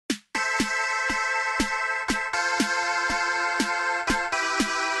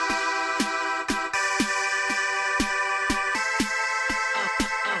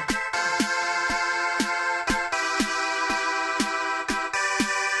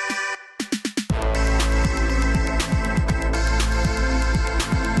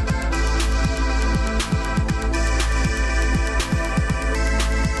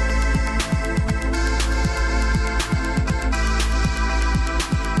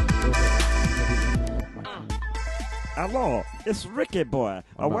Hello, it's Ricky Boy.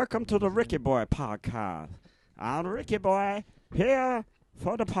 Welcome to the Ricky Boy podcast. I'm Ricky Boy here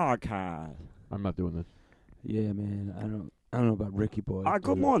for the podcast. I'm not doing this. Yeah, man. I don't know about Ricky Boy.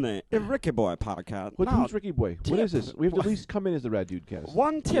 Good morning, it's Ricky Boy podcast. Who's Ricky Boy? What is tip. this? We have to at least come in as the Rad Dude cast.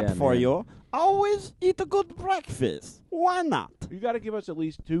 One tip Yeah, for man. you: always eat a good breakfast. Why not? You got to give us at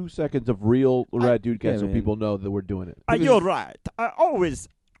least 2 seconds of real Rad Dude cast Yeah, so man. people know that we're doing it. You're right. I always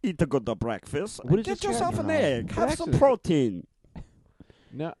eat a good breakfast. What is Get this yourself guy- an egg. What Have some accident? protein.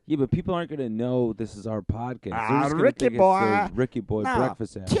 No, Yeah, but people aren't going to know this is our podcast. They're Ah, just gonna Ricky think it's Boy. the Ricky Boy Now,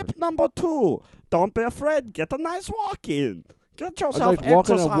 breakfast hour. Tip number 2: don't be afraid. Get a nice walk in. Get yourself nice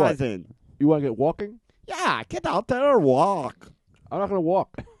walk-in on what? exercising. you want to get walking? Yeah, get out there and walk. I'm not going to walk.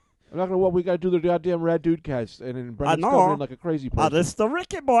 I'm not going to walk. We got to do the goddamn Rad Dude cast, and then Brendan's know. coming in like a crazy person. This is the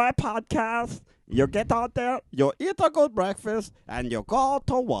Ricky Boy podcast. You get out there, you eat a good breakfast, and you go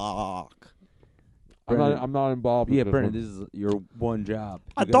to walk. I'm not involved. Yeah, with this Brennan, one. this is your one job.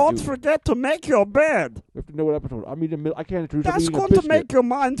 And You gotta don't do- forget to make your bed. We have to know what episode. I mean, I can't introduce. I'm That's eating a going to biscuit. make your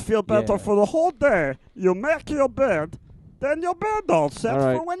mind feel better Yeah. for the whole day. You make your bed, then your bed all set All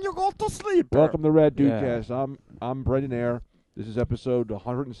right. for when you go to sleep. Welcome to Rad Dude Yeah. cast. I'm Brendan Air. This is episode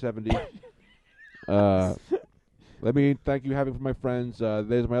 170. Let me thank you having for my friends.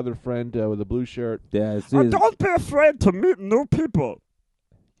 There's my other friend with a blue shirt. Yeah, it's Don't be afraid to meet new people.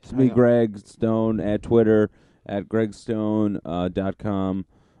 me, Greg Stone, at Twitter, at gregstone.com.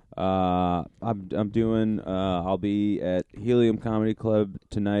 I'm doing, I'll be at Helium Comedy Club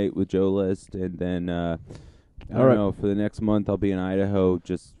tonight with Joe List, and then, I All don't right. know, for the next month I'll be in Idaho.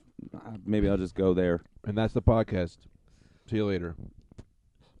 Maybe I'll just go there. And that's the podcast. See you later.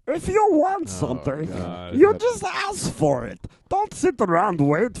 If you want something, God. you just ask for it. Don't sit around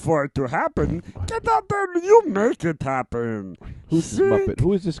wait for it to happen. Get out there and you make it happen. Who's this Think Muppet?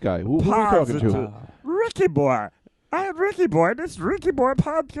 Who is this guy? Who are you talking to? positive. Ricky Boy. I am Ricky Boy. This Ricky Boy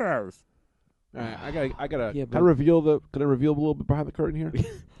podcast. All right, I gotta. Yeah, can I but- reveal a little bit behind the curtain here?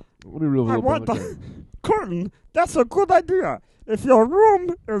 Let me reveal a I little want behind the the curtain. curtain. That's a good idea. If your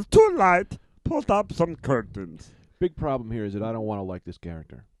room is too light, put up some curtains. Big problem here is that I don't want to like this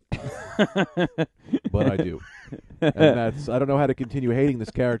character, but I do, and that's I don't know how to continue hating this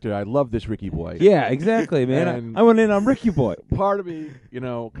character. I love this Ricky Boy. Yeah, exactly, man. And- I went in on Ricky Boy. Part of me, can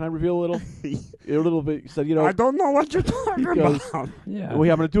I reveal a little? A little bit. So I don't know what you're talking Because- about. Yeah. I'm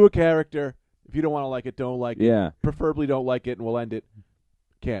going to do a character. If you don't want to like it, don't like it. Yeah. Preferably don't like it, and we'll end it.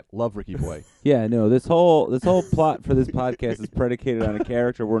 Can't love Ricky Boy. Yeah, no, this whole plot for this podcast is predicated on a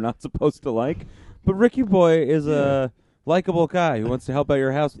character we're not supposed to like. But Ricky Boy is a likable guy who wants to help out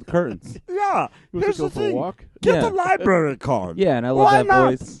your house with curtains. Yeah, You want here's to go the for a thing. walk? Get Yeah. a library card. Yeah, and I love Why that not?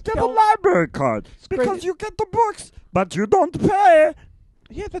 voice. Get a library card because great. you get the books, but you don't pay.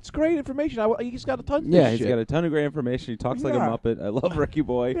 Yeah, that's great information. He's got a ton of Yeah, this he's shit. got a ton of great information. He talks like a Yeah. Muppet. I love Ricky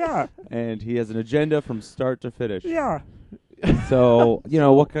Boy. Yeah, And he has an agenda from start to finish. yeah. So,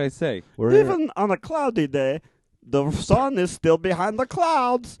 what can I say? We're in Even on a cloudy day, the sun is still behind the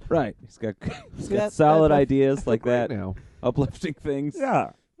clouds. Right. He's got that- solid that- ideas like great that, now. uplifting things.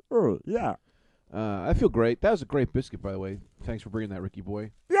 Yeah. Oh, yeah. I feel great. That was a great biscuit, by the way. Thanks for bringing that, Ricky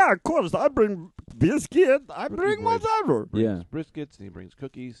Boy. Yeah, of course. I bring biscuit. I bring Boy. whatever. Yeah. Brings briskets and he brings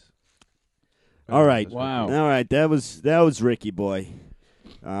cookies. All right. That's Wow. Ricky. All right, that was Ricky Boy.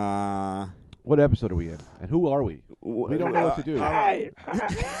 What episode are we in? And who are we? We don't know what to do.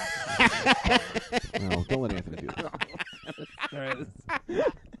 No, don't let Anthony do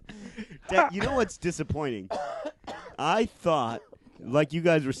it. You know what's disappointing? I thought, like you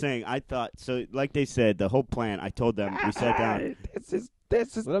guys were saying, so like they said, the whole plan, I told them, we sat down.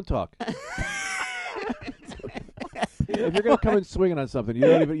 This is Let him talk. If you're gonna come in swinging on something, you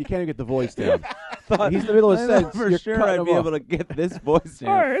can't even get the voice down. He's in the middle of a I sentence. thought for you're sure cutting I'd him be off. able to get this voice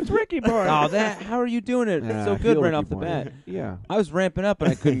down. it's Ricky Boy. Oh, how are you doing it? Yeah, so good heel right Ricky off the Boy. bat. Yeah. I was ramping up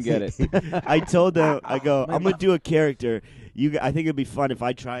and I couldn't get it. I told them, I go, I'm going to do a character. I think it'd be fun if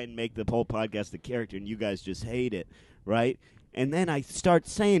I try and make the whole podcast a character and you guys just hate it, right? And then I start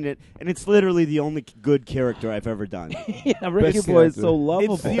saying it, and it's literally the only good character I've ever done. Yeah, Ricky Best Boy is character. so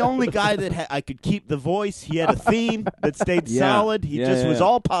lovable. It's the only guy that I could keep the voice. He had a theme that stayed Yeah. solid. He Yeah, just yeah, was yeah.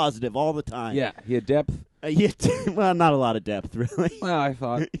 all positive all the time. Yeah, he had depth. Well, not a lot of depth, really. Well, I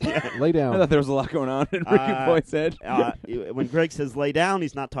thought. Lay I down. thought there was a lot going on in Ricky Boy's head. When Greg says lay down,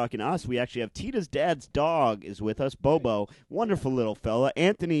 he's not talking to us. We actually have Tita's dad's dog is with us, Bobo. Wonderful little fella.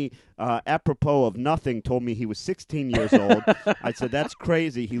 Anthony, apropos of nothing, told me he was 16 years old. I said, that's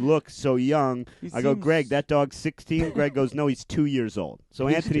crazy. He looks so young. I go, seems- Greg, that dog's 16. Greg goes, no, he's 2 years old. So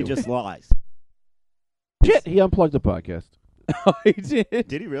He's Anthony 2. just lies. Shit, he unplugged the podcast. Oh, he did.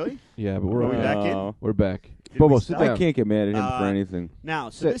 Did he really? Yeah, but Are we back in? Oh. we're back. Did Bobo, we sit stop? I down. can't get mad at him for anything. Now,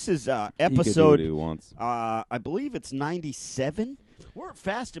 so Sit. this is He could do what episode. he wants. I believe it's 97. We're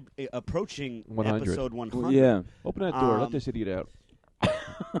fast approaching 100. episode 100. Yeah. Open that door. Let Um, this idiot out.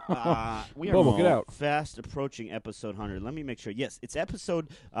 We are Bobo, get out. fast approaching episode 100. Let me make sure. Yes, it's episode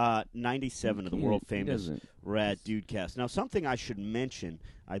 97 of the He world famous doesn't. Rad Dudecast. Now, something I should mention,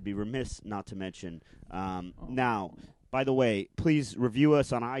 I'd be remiss not to mention. Now, by the way, please review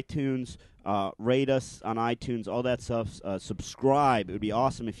us on iTunes, rate us on iTunes, all that stuff. Subscribe. It would be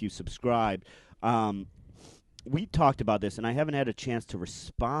awesome if you subscribed. We talked about this, and I haven't had a chance to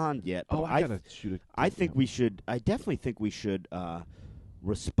respond yet. But Oh, I gotta shoot it. I think we should. I definitely think we should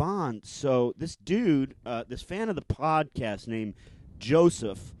respond. So this dude, this fan of the podcast named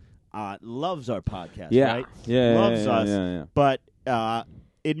Joseph, loves our podcast. Yeah. Right? Yeah. Loves yeah, us. Yeah. But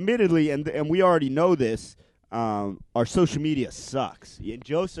admittedly, and we already know this, our social media sucks. And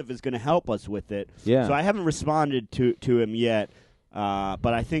Joseph is going to help us with it. Yeah. So I haven't responded to him yet.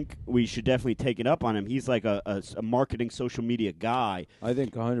 But I think we should definitely take it up on him. He's like a marketing social media guy. I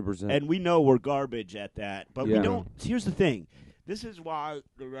think 100%. And we know we're garbage at that. But we Yeah. don't. Here's the thing. This is why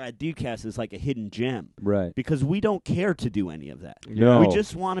the Rad Dudecast is like a hidden gem. right. Because we don't care to do any of that. No. We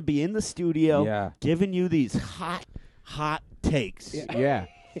just want to be in the studio Yeah. giving you these hot takes. Yeah,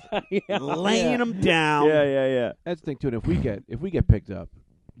 Laying them down. Yeah. that's the thing too. And if we get picked up,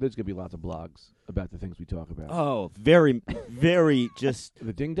 there's gonna be lots of blogs about the things we talk about. Oh, very, very just.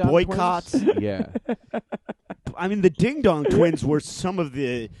 The Ding Dong Boycotts? Twins? Yeah, I mean, the Ding Dong Twins were some of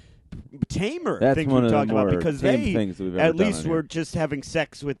the tamer That's things one we of the talked about more because tame they things we've ever at done least on were here. just having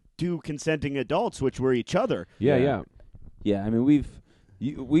sex with two consenting adults, which were each other. yeah. Yeah. I mean,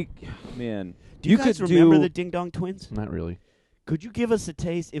 man. Do you could guys remember do- the Ding Dong Twins? Not really. Could you give us a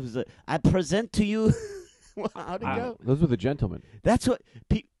taste? It was I present to you. How'd it go? Those were the gentlemen. That's what.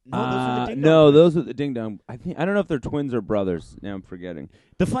 No, those were the Ding Dong no, Twins. those are the Ding Dong. I don't know if they're twins or brothers. Now I'm forgetting.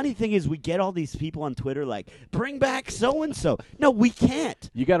 The funny thing is, we get all these people on Twitter like, "Bring back so and so." No, we can't.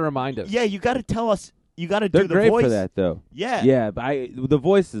 You got to remind us. Yeah, you got to tell us. You got to They're do the great voice for that, though. Yeah. Yeah, but the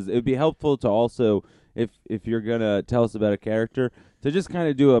voices. It would be helpful to also, if you're gonna tell us about a character, to just kind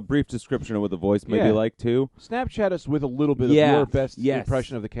of do a brief description of what the voice may be Yeah. like too. Snapchat us with a little bit Yeah. of your best Yes.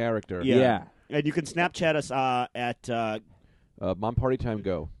 impression of the character. Yeah. And you can Snapchat us at Mom Party Time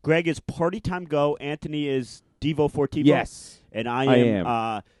Go. Greg is Party Time Go. Anthony is Devo Fortivo. Yes. And I I am.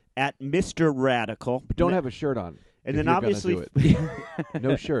 am at Mr. Radical. But don't have a shirt on. And if then you're obviously gonna do it.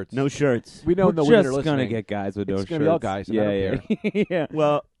 No shirts. no shirts. We know We're no women are just listening. gonna get guys with no It's shirts. gonna be all guys, and I don't yeah. yeah.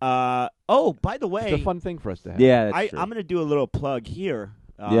 Well, oh, by the way, It's a fun thing for us to have. Yeah, that's true. I'm going to do a little plug here.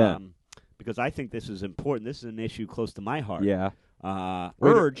 Yeah. Because I think this is important. This is an issue close to my heart. Yeah. Wait a-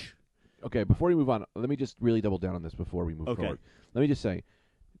 Urge. Okay, before we move on, let me just really double down on this before we move Okay. forward. Let me just say,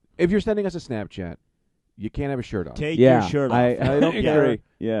 if you're sending us a Snapchat, you can't have a shirt on. Take Yeah. your shirt off. I don't Yeah. agree.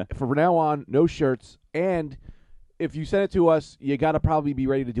 Yeah. From now on, no shirts. And if you send it to us, you got to probably be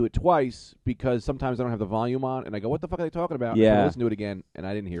ready to do it twice because sometimes I don't have the volume on, and I go, "What the fuck are they talking about?" And Yeah. I listen to it again, and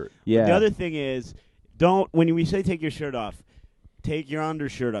I didn't hear it. Yeah. The other thing is, when we say take your shirt off, take your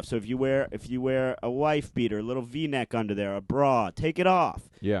undershirt off. So if you wear a wife beater, a little V-neck under there, a bra, take it off.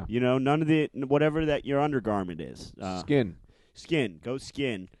 Yeah. You know, none of the whatever that your undergarment is. Skin. Go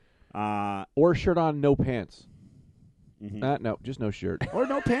skin. Or shirt on, no pants. Mhm. No, just no shirt. Or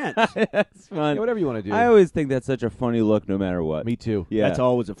no pants. That's fun. Yeah, whatever you want to do. I always think that's such a funny look, no matter what. Me too. Yeah. That's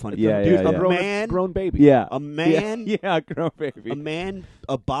always a funny Yeah, thing. yeah, Dude, yeah. a man, grown baby. Yeah. a man, Yeah, grown baby.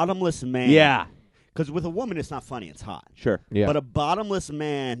 a bottomless man. Yeah. Because with a woman, it's not funny; it's hot. Sure. Yeah. But a bottomless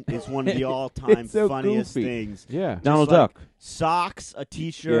man is one of the all-time It's so funniest goofy. things. Yeah. Donald like Duck. Socks, a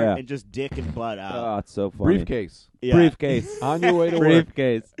T-shirt, Yeah. and just dick and butt out. Oh, it's so funny. Briefcase. Yeah. Briefcase. On your way to work.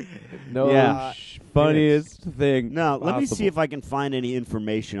 Briefcase. No. Yeah. Funniest thing. No, let me see possible. if I can find any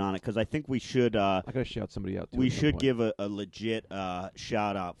information on it because I think we should. I gotta shout somebody out. Too We at some should point. give a legit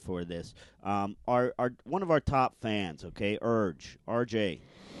shout out for this. Our one of our top fans, okay, Urge RJ.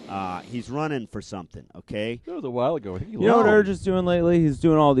 He's running for something, okay. That was a while ago. I think he You know what lost. Urge is doing lately? He's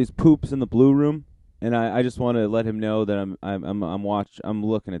doing all these poops in the blue room, and I just want to let him know that I'm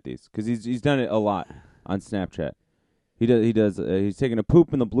looking at these because he's done it a lot on Snapchat. He does. He's taking a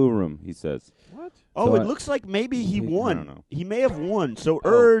poop in the blue room. He says. What? Oh, So it I- looks like maybe he I won. don't know. He may have won. So Oh.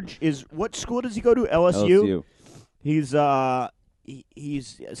 Urge is what school does he go to? LSU. LSU.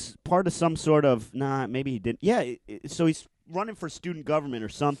 He's part of some sort of maybe he didn't. Yeah, so he's running for student government or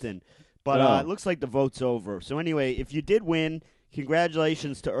something. But Oh. it looks like the vote's over. So anyway, if you did win,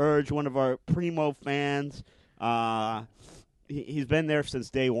 congratulations to Urge, one of our primo fans. He's been there since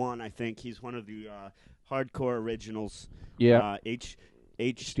day one. I think he's one of the hardcore originals. Yeah. HDMI.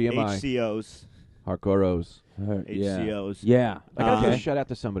 HDMI. HCOs. Hardcore O's. Yeah. HCOs. Yeah. I got to Okay. shout out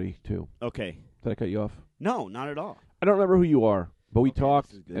to somebody too. Okay. Did I cut you off? No, not at all. I don't remember who you are, but we Okay, talked.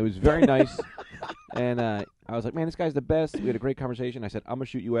 this is good. It was very nice. And I was like, man, this guy's the best. We had a great conversation. I said, I'm going to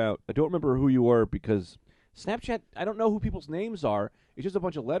shoot you out. I don't remember who you were because Snapchat, I don't know who people's names are. It's just a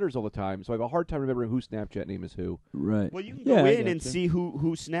bunch of letters all the time. So I have a hard time remembering who Snapchat name is who. Right. Well, you can Yeah, go I in and gotcha. see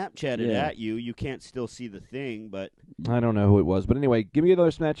who Snapchatted Yeah. at you. You can't still see the thing, but I don't know who it was. But anyway, give me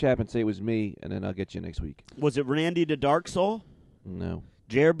another Snapchat and say it was me, and then I'll get you next week. was it Randy the Dark Soul? No.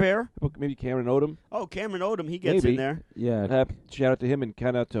 Jer Bear? Maybe Cameron Odom. Oh, Cameron Odom, he gets Maybe. in there. Yeah. Shout out to him and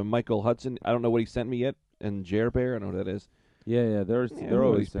count out to Michael Hudson. I don't know what he sent me yet. And Jer Bear, I don't know what that is. Yeah. They're who are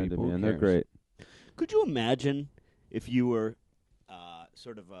always these sending people? me, Who and they're cares? great. Could you imagine if you were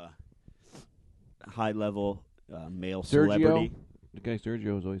sort of a high-level male Sergio? celebrity? The guy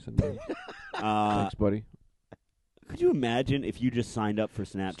Sergio is always sending me. Thanks, buddy. Could you imagine if you just signed up for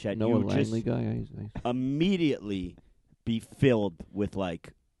Snapchat? Noah you would just Langley guy. Yeah, he's nice. immediately be filled with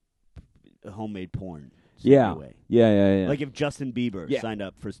like homemade porn. Yeah. Anyway. Yeah. Like if Justin Bieber Yeah. signed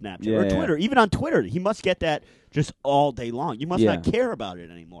up for Snapchat Yeah, or yeah. Twitter, even on Twitter, he must get that just all day long. You must Yeah. not care about it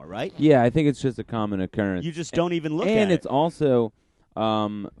anymore, right? Yeah, I think it's just a common occurrence. You just don't even look and at it's it. also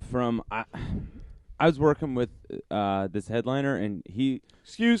from I was working with this headliner, and he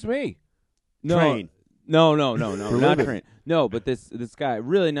Excuse me. Train. No, For not living. Train. No, but this guy,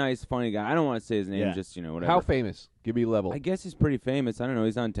 really nice, funny guy. I don't want to say his name, Yeah. just whatever. How famous? Give me a level. I guess he's pretty famous. I don't know.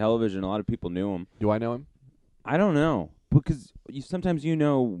 He's on television. A lot of people knew him. Do I know him? I don't know because sometimes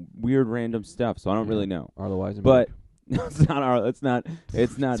weird random stuff, so I don't really know. Arlo Eisenberg. But it's not Arlo. It's not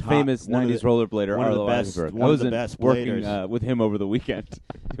It's hot. famous One of '90s the- rollerblader one of the Arlo best- Eisenberg. one I of was the best working bladers. with him over the weekend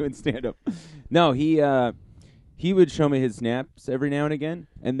doing stand up. No, he would show me his snaps every now and again,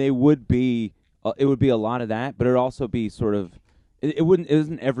 and they would be it would be a lot of that, but it would also be sort of it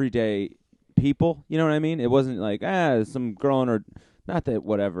isn't everyday people. You know what I mean? It wasn't like some girl in her. Not that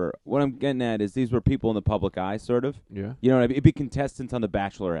whatever. What I'm getting at is these were people in the public eye, sort of. yeah. You know what I mean? It'd be contestants on The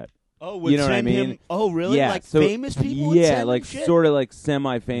Bachelorette. Oh, would You know what I send mean? him? Oh, really? Yeah, like so- famous people? would Yeah, send him like shit? sort of like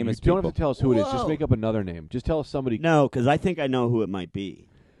semi-famous You don't people. have to tell us who it is. Just Whoa. make up another name. Just tell us somebody. No, because I think I know who it might be.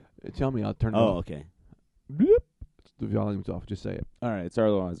 Tell me. I'll turn it Oh, off. okay. Bloop. The volume's off. Just say it. All right, it's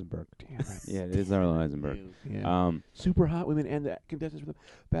Arlo Eisenberg. Damn it. Yeah, it is Arlo Eisenberg. Yeah. Super hot women and the contestants for the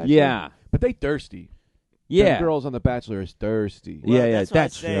Bachelor. Yeah, But they thirsty. yeah, Them girls on The Bachelor is thirsty. Well, yeah. that's what I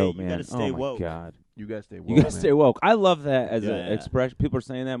That say. show, You man. gotta stay oh my woke. god, You gotta stay woke. you gotta man. stay woke. I love that as Yeah, an yeah. expression. People are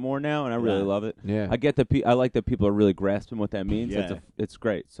saying that more now, and I really Yeah. love it. Yeah. I get that. I like that people are really grasping what that means. Yeah. It's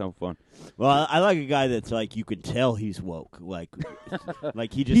great. So fun. Well, I like a guy that's like you can tell he's woke, like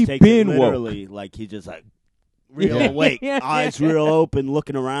he just He takes it been woke. literally, like he just like real Yeah. awake, Yeah. eyes real open,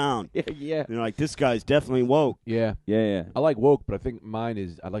 looking around. Yeah, You know, like this guy's definitely woke. Yeah. yeah. I like woke, but I think mine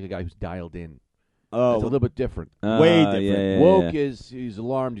is I like a guy who's dialed in. Oh, It's a little bit different. Way different. Yeah, Woke yeah. is he's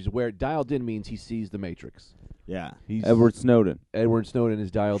alarmed. He's aware. Dialed in means he sees the Matrix. yeah. He's Edward Snowden. Edward Snowden is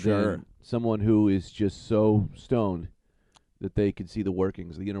dialed Sure. in. Someone who is just so stoned that they can see the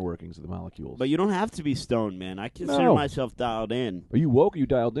workings, the inner workings of the molecules. But you don't have to be stoned, man. I consider No. myself dialed in. Are you woke or you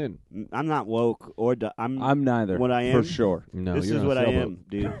dialed in? I'm not woke or I'm neither. What I for am? sure. No, this you're is on a what I sailboat. am,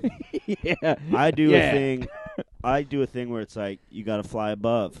 dude. Yeah, I do Yeah. a thing. I do a thing where it's like you got to fly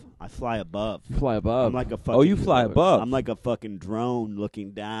above. I fly above. You fly above. I'm like a fucking. Oh, you fly above. I'm like a fucking drone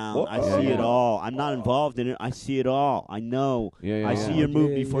looking down. Whoa. I see Yeah. it all. I'm not involved in it. I see it all. I know. Yeah, I yeah. see your move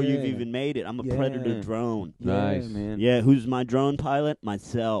Yeah, before you've yeah. even made it. I'm a Yeah. predator drone. Nice. Yeah, man. Yeah, who's my drone pilot?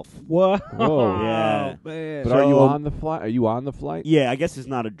 Myself. Whoa. Whoa. Yeah. man. But are you So- on the flight? Are you on the flight? Yeah, I guess it's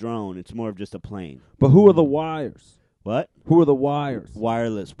not a drone. It's more of just a plane. But who are the wires? What? Who are the wires?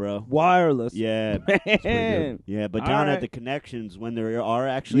 Wireless, bro. Wireless. Yeah. Man. Yeah, but All down right. at the connections when there are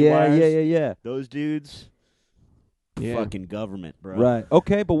actually Yeah, wires, yeah. those dudes, Yeah. fucking government, bro. Right.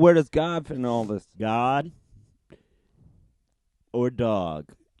 Okay, but where does God fit in all this? God or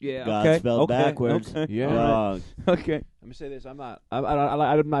dog? Yeah. God okay. spelled okay. backwards. Okay. Yeah. Dog. Okay. Let me say this: I'm not. I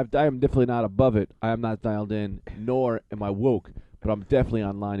am definitely not above it. I am not dialed in, nor am I woke. But I'm definitely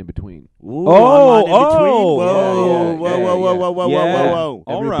online in between. Ooh, Oh, online in between. oh, Whoa, yeah, whoa, yeah, whoa, whoa, yeah. whoa, whoa, Yeah. whoa, whoa, whoa.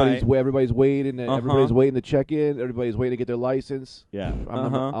 All right. Everybody's waiting. Uh-huh. Everybody's waiting to check in. Everybody's waiting to get their license. Yeah.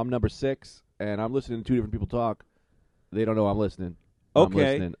 I'm number 6, and I'm listening to 2 different people talk. They don't know I'm listening. Okay. I'm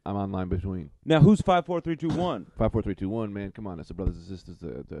listening. I'm online between. Now who's 5, 4, 3, 2, 1? 5, 4, 3, 2, 1. Man, come on! It's the brothers and sisters,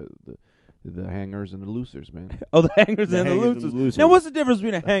 the hangers and the losers, man. Oh, the hangers The and the hangers and losers. the losers. Now what's the difference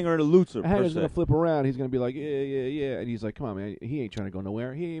between a hanger and a loser? The hanger's gonna flip around. He's gonna be like, yeah, and he's like, come on, man. He ain't trying to go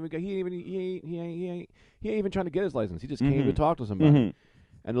nowhere. He ain't even trying to get his license. He just came to Mhm. talk to somebody.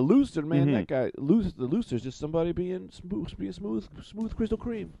 And the looser, man, Mhm. that guy, the looser's just somebody being smooth crystal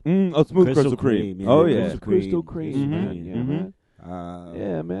cream. Oh, smooth crystal cream. Oh yeah. Crystal cream, Mhm. man. Yeah, Mhm. man. Uh,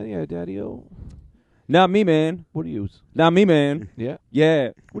 Yeah, man. Yeah, Daddy-O. Not me, man. What do you use? Not me, man. Yeah.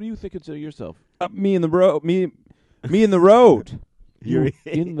 Yeah. What do you think of yourself? Me in the road. Me in the road. You're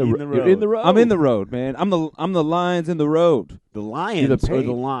in the in ro- the You're in the road. road. I'm in the road, man. I'm the lions in the road. The lions or paint.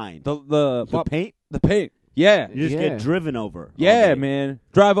 the line? The paint? the paint. Yeah. You just Yeah. get driven over. all Yeah, day. man.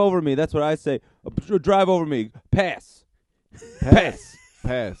 Drive over me. That's what I say. Drive over me. Pass. Pass.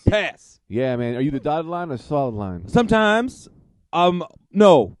 Pass. Pass. Yeah, man. Are you the dotted line or solid line? Sometimes,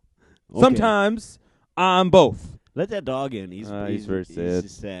 no. Okay. Sometimes, I'm both. Let that dog in. He's very sad.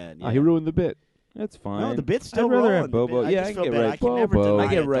 He's sad. Ah, he ruined the bit. That's fine. No, the bit's still I'd rather rolling. have Bobo. I Yeah, just I feel get bad. right. I can never Bobo. deny I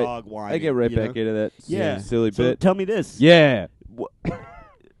get a right. dog whining. I get right you back know? into that Yeah. silly So bit. tell me this. Yeah.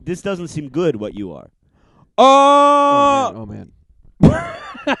 This doesn't seem good. What you are. Oh man.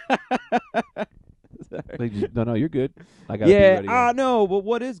 No, you're good. I got Yeah, be ready. I know, but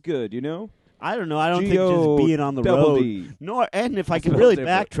what is good, you know? I don't know. I don't think G-O just being on the double road. D. Nor, and if I That's can a really little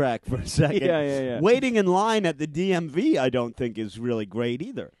different. backtrack for a second, Yeah. waiting in line at the DMV, I don't think is really great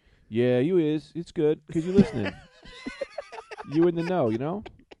either. Yeah, you is. It's good because you're listening. You in the know, you know.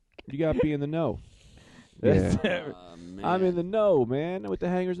 You got to be in the know. Yeah. I'm in the know, man. With the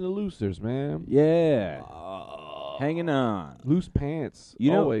hangers and the loosers, man. Yeah. Hanging on. Loose pants.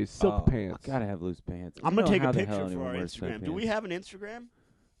 You know, always silk pants. I gotta have loose pants. I'm I gonna don't take know a how the picture hell for anyone our wears Instagram. Do sweatpants. we have an Instagram?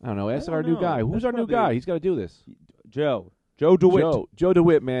 I don't know. Ask I our don't new guy. know. Who's That's our new probably- guy? He's got to do this. Joe DeWitt. Joe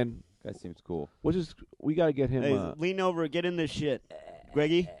DeWitt, man. That seems cool. We got to get him. Hey, lean over. Get in this shit,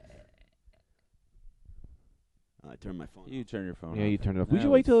 Greggy. I turned my phone. You turn your phone yeah, off. you turn it off. We That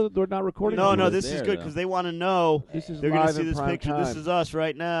should wait was- till they're not recording. No, He no, was this is there, good though. because they want to know. This is They're gonna live see in this prime picture. This time. is us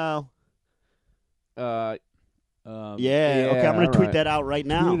right now. Uh, Yeah. Okay, I'm gonna all tweet right. that out right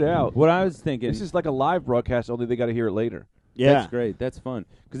now. Tweet it out. What I was thinking. This is like a live broadcast, only they got to hear it later. Yeah. That's great. That's fun.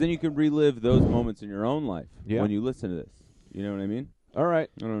 Because then you can relive those moments in your own life Yeah. when you listen to this. You know what I mean? All right.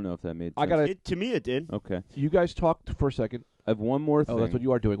 I don't know if that made sense. I gotta. To me, it did. Okay. You guys talked for a second. I have one more thing. Oh, that's what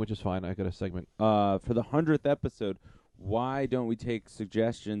you are doing, which is fine. I got a segment. For the 100th episode, why don't we take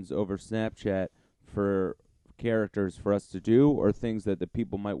suggestions over Snapchat for characters for us to do or things that the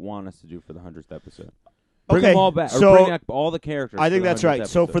people might want us to do for the 100th episode? Bring Okay, them all back. so or bring back all the characters. I for think the that's 100th right.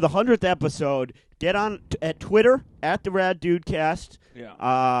 So episode. for the 100th episode, get on at Twitter at the Rad Dudecast,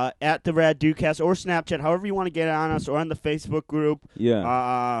 at the Rad Dudecast, or Snapchat, however you want to get on us, or on the Facebook group.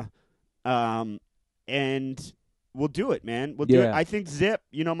 Yeah. And we'll do it, man. We'll do it. Yeah. I think Zip,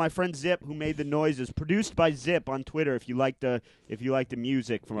 my friend Zip, who made the noises, produced by Zip on Twitter. If you like the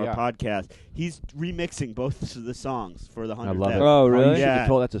music from Yeah. our podcast, he's remixing both of the songs for the 100th. I love it. Oh, really? You should Yeah. have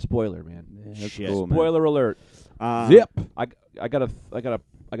told that's a spoiler, man. Yeah, that's Shit. cool, man. Spoiler alert. Zip. I got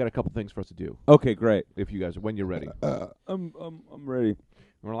a couple things for us to do. Okay, great. If you guys, when you're ready. I'm ready.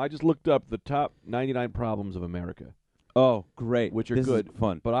 Well, I just looked up the top 99 problems of America, Oh, great. which are This good. is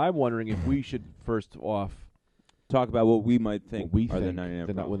fun. But I'm wondering if we should first off Talk about what we might think what we are the think 99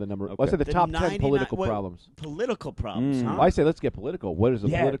 the, problems. with the number. Okay. Let's say the The top 10 99 political what- problems. Political problems, Mm. huh? I say let's get political. What is a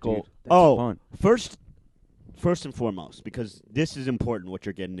Yeah, political? dude. That's Oh, fun. First and foremost, because this is important what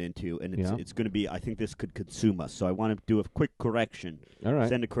you're getting into, and Yeah. it's going to be. I think this could consume us, so I want to do a quick correction. All right.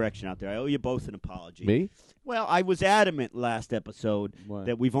 Send a correction out there. I owe you both an apology. Me? Well, I was adamant last episode What?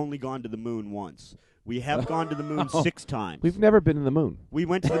 that we've only gone to the moon once. We have gone to the moon 6 times. We've never been in the moon. We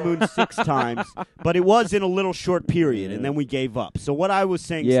went to the moon 6 times, but it was in a little short period, and then we gave up. So what I was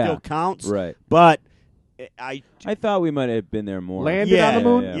saying Yeah. still counts, Right. but I thought we might have been there more. Landed Yeah, on the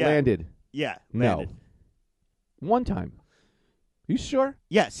moon? yeah. Landed. yeah, No. landed. One time. You sure?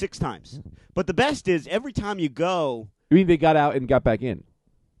 Yeah, 6 times. But the best is every time you go, You mean they got out and got back in?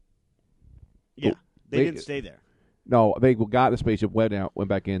 yeah, Oh, they they- didn't stay there. No, they got in the spaceship, went out, went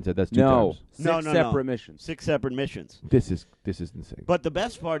back in, said that's 2 No. times. Six No, no, no. separate missions. 6 separate missions. This is insane. But the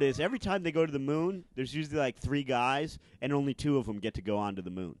best part is every time they go to the moon, there's usually like 3 guys, and only 2 of them get to go onto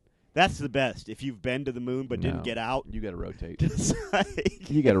the moon. That's the best. If you've been to the moon but No. didn't get out, You got to rotate. just like,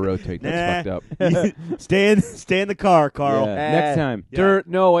 You got to rotate. That's Nah. fucked up. stay in the car, Carl. Yeah. Next time. Yeah. Dirt,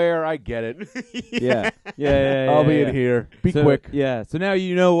 no air. I get it. Yeah. I'll be yeah. in here. Be So- quick. Yeah. So now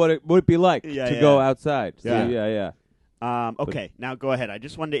you know what it would be like Yeah, to yeah. go outside. Yeah. So, yeah. Okay, now go ahead. I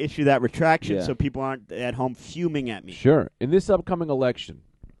just wanted to issue that retraction Yeah. so people aren't at home fuming at me. Sure. In this upcoming election,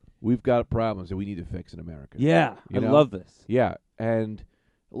 we've got problems that we need to fix in America. Yeah. You I know? love this. Yeah, and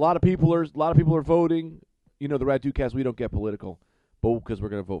a lot of people are voting. You know, the Rad Dudecast, we don't get political, but because we're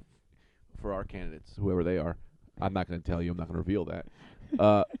going to vote for our candidates, whoever they are. I'm not going to tell you. I'm not going to reveal that.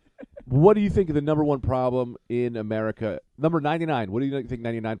 What do you think of the number one problem in America? Number 99. What do you think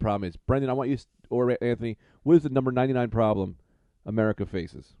 99 problem is? Brendan, I want you, or Anthony, what is the number 99 problem America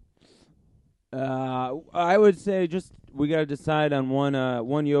faces? I would say just we got to decide on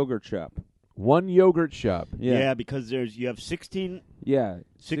one yogurt shop. One yogurt shop. Yeah, because you have 16. Yeah,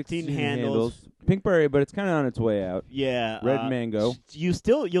 16 handles. Pinkberry, but it's kind of on its way out. Yeah, Red mango. You'll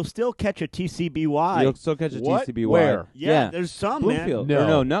still catch a TCBY. You'll still catch a What? TCBY. Where? Yeah, there's some, Bloomfield. man. No,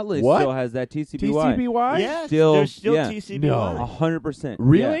 No. Nutley What? still has that TCBY. TCBY? Yes, Still- there's still yeah. TCBY. No. 100%.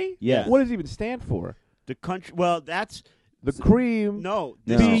 Really? Yeah. What does it even stand for? The country. Well, that's The cream. no.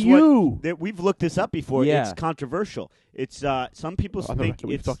 No. This is BU. what that we've looked this up before. Yeah. It's controversial. It's some people think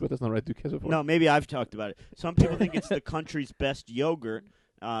We've it's talked about this on the Red Duquesne before. no. Maybe I've talked about it. Some people think it's the country's best yogurt.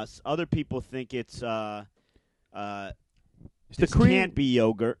 Other people think it's It's the this cream. can't be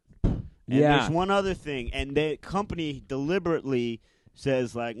yogurt. And Yeah. there's one other thing, and the company deliberately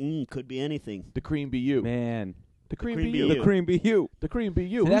says like, could be anything. The cream BU. Man. The cream cream BU. BU. The cream BU. The cream BU.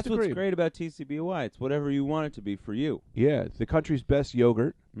 See, Who's that's the what's cream? great about TCBY. It's whatever you want it to be for you. Yeah, it's the country's best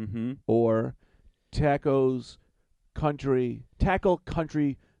yogurt, Mm-hmm. or tackle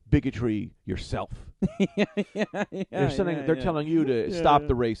country bigotry yourself. They're telling you to stop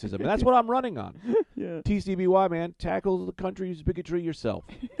the racism. And that's what I'm running on. Yeah. TCBY, man, tackle the country's bigotry yourself.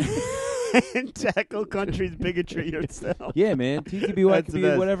 And tackle country's bigotry yourself. Yeah, man. TCBY That's can the be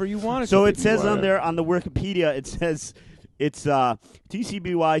best. whatever you want it So to it be. says on there on the Wikipedia, it says it's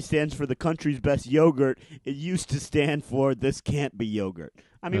TCBY stands for the country's best yogurt. It used to stand for this can't be yogurt.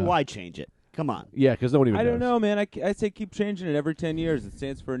 I mean, why change it? Come on. Yeah, because no one even I don't knows. know, man. I say keep changing it every 10 years. It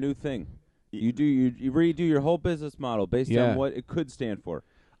stands for a new thing. You redo your whole business model based Yeah. on what it could stand for.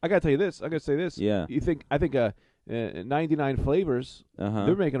 I got to tell you this. I got to say this. Yeah. I think 99 Flavors, Uh-huh.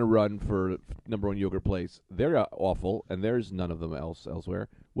 they're making a run for number one yogurt place. They're awful, and there's none of them elsewhere.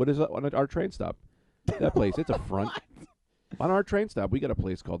 What is on our train stop? That place, it's a front. On our train stop, we got a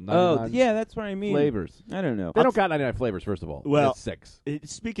place called 99 Oh, yeah, that's what I mean. Flavors. I don't know. They don't got 99 flavors, first of all. Well, it's 6.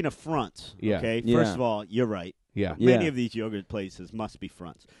 Speaking of fronts, Yeah. okay, Yeah. first of all, you're right. Yeah. Yeah. Many of these yogurt places must be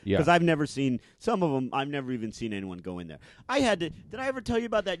fronts. Yeah. Because I've never seen, some of them, I've never even seen anyone go in there. Did I ever tell you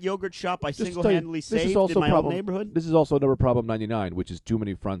about that yogurt shop I Just to tell you, single-handedly this is saved also in my old problem- neighborhood? This is also another problem 99, which is too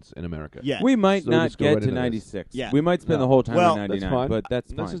many fronts in America. Yeah. We might So not just go get right to into this. 96. Yeah. We might spend No. the whole time Well, at That's 99, fine. but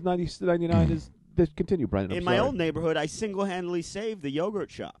that's This fine. is 99 is continue, Brandon. I'm in my sorry. old neighborhood, I single-handedly saved the yogurt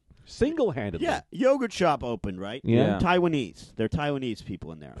shop. Single-handedly. Yeah, yogurt shop opened, right? Yeah. Taiwanese. They're Taiwanese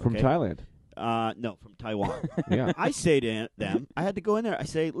people in there. From okay? Thailand. No, from Taiwan. Yeah. I say to them, I had to go in there. I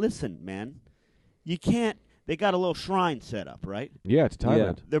say, listen, man, you can't. They got a little shrine set up, right? Yeah, it's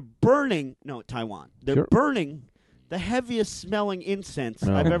Thailand. They're burning. No, Taiwan. They're Sure. burning the heaviest smelling incense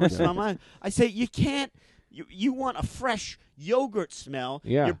Oh, I've ever God. smelled. I say, you can't. You want a fresh yogurt smell.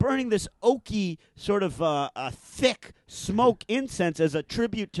 Yeah. You're burning this oaky, sort of a thick smoke incense as a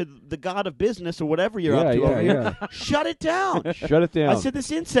tribute to the god of business or whatever you're up to over here. Shut it down. Shut it down. I said,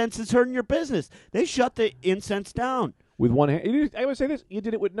 this incense is hurting your business. They shut the incense down. with one hand. I would say this. You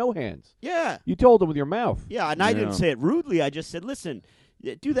did it with no hands. Yeah. You told them with your mouth. Yeah, and I Yeah. didn't say it rudely. I just said, listen,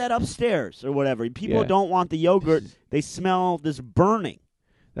 do that upstairs or whatever. People Yeah. don't want the yogurt. They smell this burning.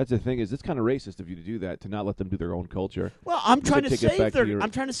 That's the thing is, it's kind of racist of you to do that, to not let them do their own culture. Well, I'm trying to take it back save to your-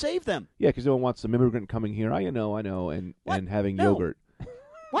 I'm trying to save them. Yeah, because no one wants some immigrant coming here. I know, and What? having No. yogurt.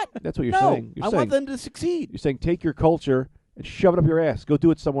 What? That's what you're No, saying. You're I saying, want them to succeed. You're saying take your culture and shove it up your ass. Go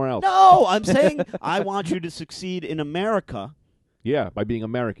do it somewhere else. No, I'm saying I want you to succeed in America. Yeah, by being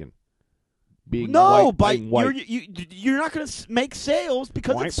American. Being No, white, by being white. you're not going to make sales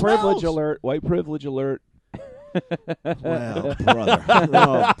because White it smells. privilege alert. White privilege alert. Well, brother.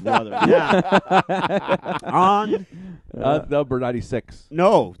 Oh, brother. Yeah. On. Number 96.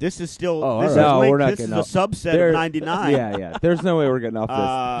 No, this is still. Oh, this all right. No, is we're not this is getting a off. subset There- of 99. Yeah. There's no way we're getting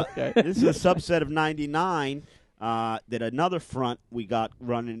off this. This is a subset of 99 that another front we got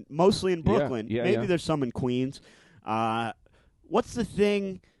running, mostly in Brooklyn. yeah, Maybe yeah. there's some in Queens. What's the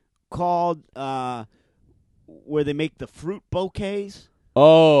thing called where they make the fruit bouquets?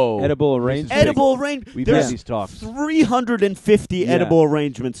 Oh. Edible This is arrangement. big. Edible arrangement. We've had There's these talks. 350 Yeah. edible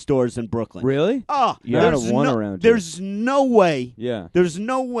arrangement stores in Brooklyn. Really? Oh, Yeah. there's Not a one no, around here. There's no way. Yeah. There's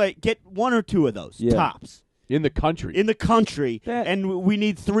no way. Get one or two of those Yeah. tops In the country. in the country, That- and we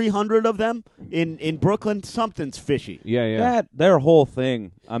need 300 of them in Brooklyn. Something's fishy. yeah. That their whole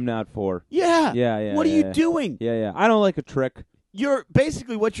thing, I'm not for. Yeah. Yeah. What are yeah. you doing? Yeah. I don't like a trick. you're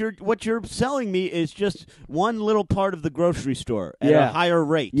basically what you're selling me is just one little part of the grocery store at Yeah. a higher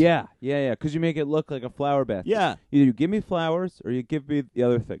rate. Yeah. Because you make it look like a flower basket. Yeah. Either you give me flowers or you give me the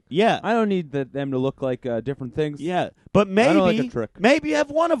other thing. Yeah. I don't need them to look like different things. Yeah. But I don't like a maybe trick. maybe have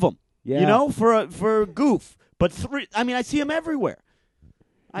one of them. Yeah. You know, for a goof. But three. I mean, I see them everywhere.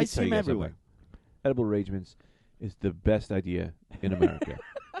 I Let me see tell you them guys everywhere. something. Edible Rage Mints is the best idea in America.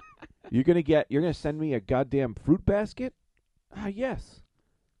 You're gonna send me a goddamn fruit basket? Ah, yes.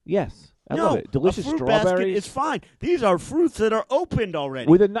 Yes. I no, love it. Delicious a fruit basket strawberries. is fine. These are fruits that are opened already.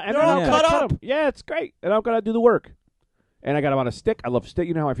 With a They're all cut up. Yeah, it's great. And I'm gonna do the work. And I got them on a stick. I love stick.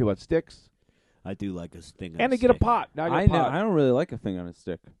 You know how I feel about sticks. I do like a thing. And they get a pot. Now I I get a know. pot. I don't really like a thing on a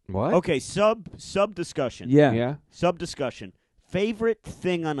stick. What? Okay, sub discussion. Yeah. Yeah. Sub discussion. Favorite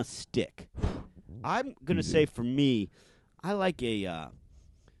thing on a stick. I'm gonna say for me, I like a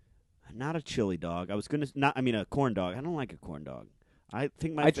not a chili dog. I was gonna a corn dog. I don't like a corn dog. I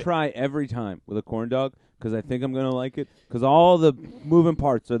think I try every time with a corn dog because I think I'm going to like it because all the moving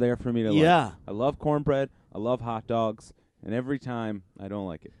parts are there for me to like. Yeah. I love cornbread. I love hot dogs. And every time I don't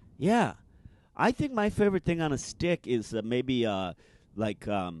like it. Yeah, I think my favorite thing on a stick is maybe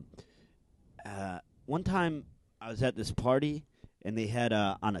one time I was at this party and they had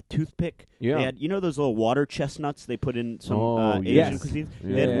on a toothpick. Yeah. They had those little water chestnuts they put in some Asian yes. cuisines.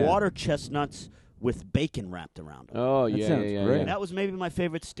 Yeah. They had Yeah. water chestnuts with bacon wrapped around them. Oh, That yeah, sounds yeah, great. yeah. That was maybe my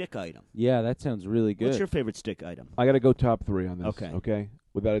favorite stick item. Yeah, that sounds really good. What's your favorite stick item? I got to go top 3 on this. Okay. Okay.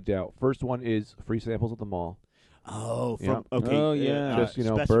 Without a doubt. First one is free samples at the mall. Oh, Yeah. okay. Oh, yeah. Just,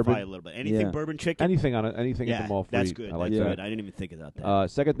 specify bourbon. a little bit. Anything Yeah. bourbon chicken? Anything on it. Anything yeah, at the mall free. that's good. I like that's that. good. I didn't even think of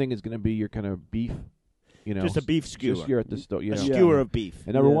that. Second thing is going to be your kind of beef. Just a beef skewer. Just you're at the store. You a know. Yeah. skewer of beef.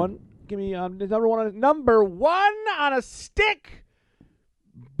 And number Yeah. one, give me number one on a stick.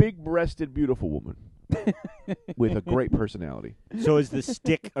 Big-breasted, beautiful woman with a great personality. So is the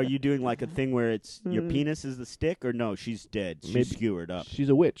stick? Are you doing like a thing where it's your penis is the stick, or no? She's dead. She's Maybe- skewered up. She's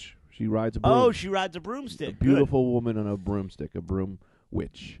a witch. She rides a broom. Oh, she rides a a broomstick. beautiful woman on a broomstick, a broom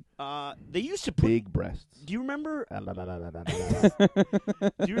witch. Good. They used to put. Big breasts. Do you remember? Do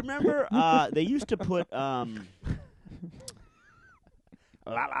you remember? They used to put.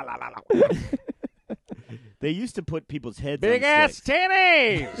 They used to put people's heads. Big on ass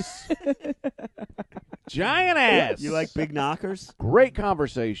sticks. titties. Giant ass. You like big knockers? Great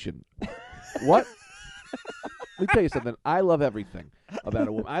conversation. What? Let me tell you something. I love everything about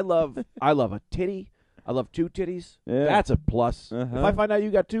a woman. I love a titty. I love 2 titties. Yeah. That's a plus. Uh-huh. If I find out you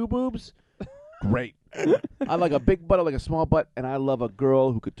got 2 boobs, great. I like a big butt. I like a small butt, and I love a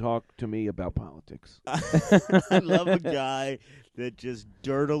girl who could talk to me about politics. I love a guy that just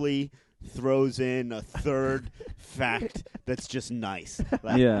dirtily throws in a third fact that's just nice.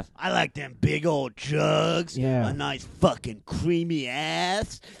 Like, Yeah. I like them big old jugs, Yeah. a nice fucking creamy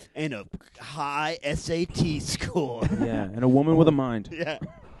ass, and a high SAT score. Yeah, and a woman with a mind. Yeah.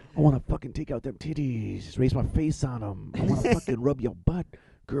 I want to fucking take out them titties, raise my face on them. I want to fucking rub your butt,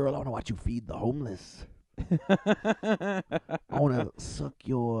 girl. I want to watch you feed the homeless. I want to suck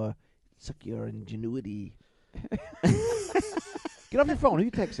your ingenuity. Get off your phone. Who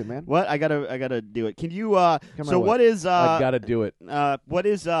you texting, man? What? I gotta do it. Can you Come so on, what is I gotta do it. what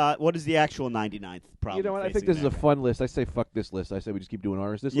is the actual 99th problem? You know what? I think facing this is a America? fun list. I say fuck this list. I say we just keep doing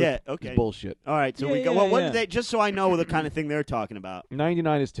ours. This Yeah, list okay. is bullshit. All right, so Yeah, we go. yeah, Well, what yeah. did they? Just so I know the kind of thing they're talking about.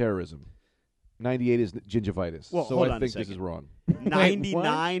 99 is terrorism. 98 is gingivitis. Well, so hold I on a think this second. is wrong.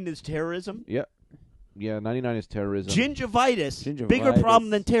 99 is terrorism. Yeah. Yeah, 99 is terrorism. Gingivitis, bigger Gingivitis. problem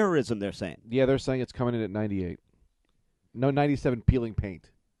than terrorism. They're saying. Yeah, they're saying it's coming in at 98. No, 97 peeling paint.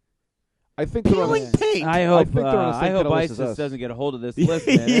 I think they're on Peeling the, paint. I hope think they're on the same I hope kind of list as ISIS us. doesn't get a hold of this list,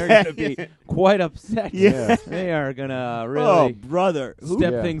 man. Yeah. They're going to be quite upset. Yeah. They are going to Oh, really brother.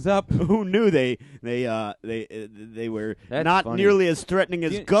 step Yeah. things up. Who knew they were That's not funny. nearly as threatening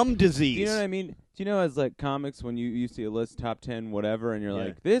as Do you- gum disease? Do you know what I mean? Do you know as like comics when you see a list top 10 whatever and you're Yeah.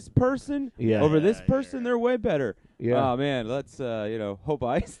 like this person Yeah. over this Yeah, person yeah. they're way better. Yeah. Oh man, let's hope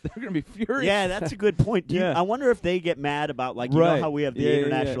ICE they're going to be furious. Yeah, that's a good point. Yeah. I wonder if they get mad about you know Right. how we have the Yeah, yeah,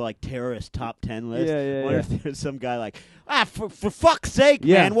 international yeah. like terrorist top 10 list. Yeah, yeah, I wonder yeah. if there's some guy like for fuck's sake,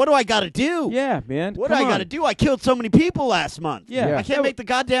 Yeah. man, what do I got to do? Yeah, man. What do Come I got on. to do? I killed so many people last month. Yeah. Yeah. I can't make the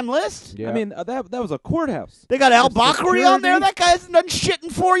goddamn list. Yeah. I mean, that was a courthouse. They got Al There's Bakri on there. security. That guy hasn't done shit in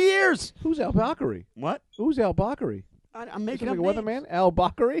 4 years. who's Al Bakri? What? Who's Al Bakri? I'm making Like up a names. weatherman, Al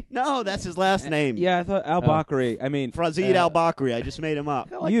Bakri. No, that's his last name. Yeah, I thought Al Bakri. I mean, Frazid Al Bakri. I just made him up.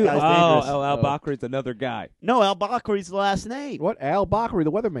 you. Guy's dangerous. Al Bakri's another guy. No, Al Bakri's the last name. What? Al Bakri,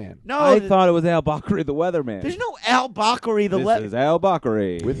 the weatherman. No, I thought it was Al Bakri, the weatherman. there's no Al Bakri. This is Al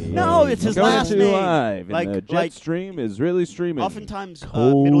Bakri. No, it's his Coming last to you name. live, Like- and the like- jet stream is really streaming. Oftentimes,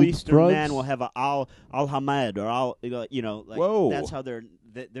 Cold Middle Eastern drugs? man will have a Al Hamed or Al, like Whoa. that's how their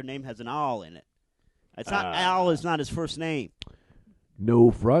name has an Al in it. It's not Al is not his first name.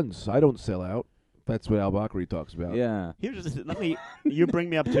 No fronts. I don't sell out. That's what Al Bakri talks about. Yeah. Here's let me. You bring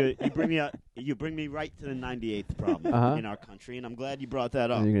me right to the 98th problem Uh-huh. in our country, and I'm glad you brought that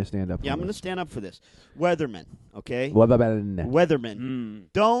up. And you're going to stand up for Yeah, I'm going to this. stand up for this. Weatherman, okay? Weatherman. Weatherman,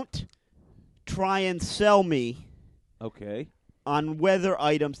 don't try and sell me Okay. on weather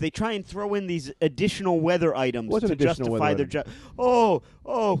items. They try and throw in these additional weather items What's an to additional justify weather their job. Oh,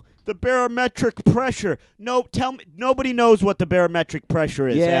 the barometric pressure. No, tell me. Nobody knows what the barometric pressure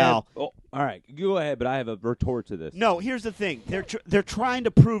is, Yeah. Al. Oh, all right. Go ahead, but I have a retort to this. No, here's the thing. They're trying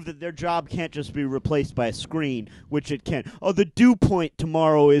to prove that their job can't just be replaced by a screen, which it can. Oh, the dew point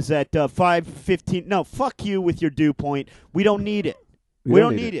tomorrow is at 5:15. No, fuck you with your dew point. We don't need it. We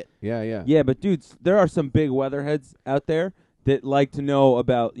don't need it. Yeah, yeah. Yeah, but dudes, there are some big weatherheads out there that like to know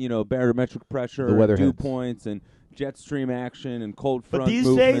about, barometric pressure, The and dew weatherheads. points, and jet stream action, and cold But front these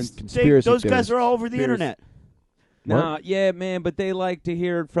movements. days, conspiracy those guys theorists. are all over the Conspiracy. internet. Nah, yeah, man, but they like to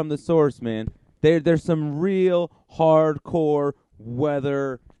hear it from the source, man. There's some real hardcore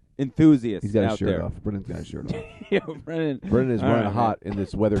weather enthusiasts He's got his out shirt there. off. Brendan's got his shirt off. Yeah, Brennan. Brendan is All running right, hot in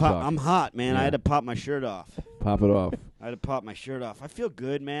this weather talk. I'm hot, man. I Yeah. had to pop my shirt off. Pop it off. I had to pop my shirt off. I feel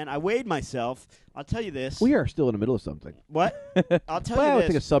good, man. I weighed myself. I'll tell you this. We are still in the middle of something. What? I'll tell Well, you I think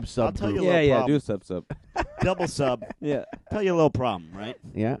a this. sub I'll tell you group. a little Yeah, problem. do sub. Double sub. Yeah. Tell you a little problem, right?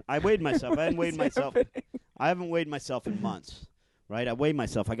 Yeah. I weighed myself. I haven't weighed myself. I haven't weighed myself in months, right? I weighed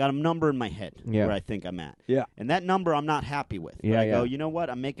myself. I got a number in my head Yeah. where I think I'm at. Yeah. And that number I'm not happy with. But Yeah, I go, yeah. you know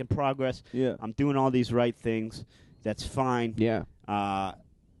what? I'm making progress. Yeah. I'm doing all these right things. That's fine. Yeah.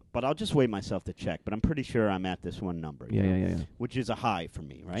 But I'll just weigh myself to check. But I'm pretty sure I'm at this one number. you Yeah, know, yeah. Which is a high for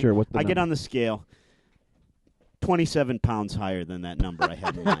me, right? Sure, what's the I get number? on the scale. 27 pounds higher than that number I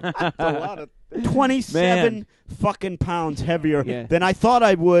had in mind. That's a lot of 27 Man. fucking pounds heavier Yeah. than I thought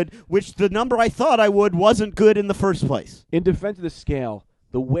I would, which the number I thought I would wasn't good in the first place. In defense of the scale,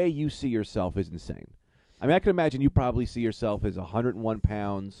 the way you see yourself is insane. I mean, I can imagine you probably see yourself as 101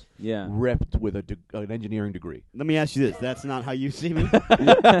 pounds, Yeah. ripped with an engineering degree. Let me ask you this. That's not how you see me?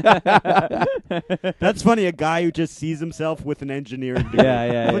 That's funny, a guy who just sees himself with an engineering degree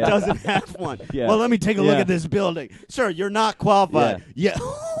Yeah, but yeah. doesn't have one. Yeah. Well, let me take a look Yeah. at this building. Sir, you're not qualified. Yeah.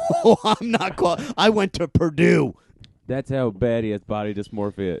 I'm not qualified. I went to Purdue. That's how bad he has body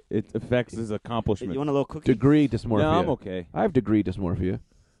dysmorphia. It affects his accomplishment. You want a little cookie? Degree dysmorphia. No, I'm okay. I have degree dysmorphia.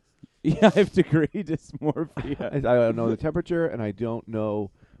 Yeah, I have degree dysmorphia. I don't know the temperature, and I don't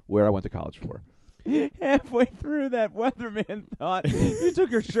know where I went to college for. Halfway through that weatherman thought, you took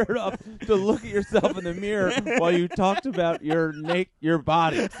your shirt off to look at yourself in the mirror while you talked about your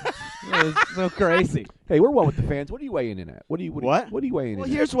body. It was so crazy. Hey, we're one with the fans. What are you weighing in at? What are you What? are you weighing Well,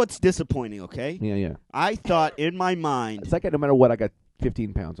 in at? here's what's disappointing, okay? Yeah, yeah. I thought in my mind, It's like no matter what, I got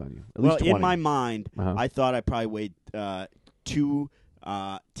 15 pounds on you. At well, least 20. in my mind, Uh-huh. I thought I probably weighed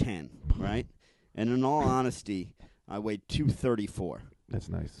 210, right? And in all honesty, I weighed 234. That's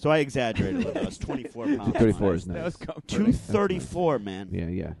nice. So I exaggerated a little bit. I was 24 pounds. 234 is That nice. was comforting. 234, man. Yeah,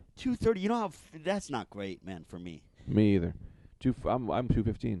 yeah. 230. You know how that's not great, man, for me. Me either. I'm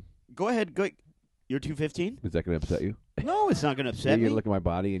 215. Go ahead. Go. You're 215? Is that going to upset you? No, it's not going to You're upset going me. to look at my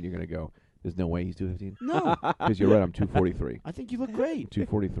body and you're going to go, there's no way he's 215? No, Because you're right, I'm 243. I think you look great.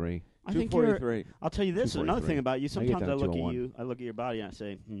 243. I think you're. 243. I'll tell you this. Another 243. thing about you. I get Sometimes down I to look at 201. you. I look at your body and I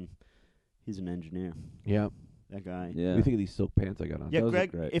say, he's an engineer. Yeah. That guy. Yeah. What do you think of these silk pants I got on? Yeah, Those are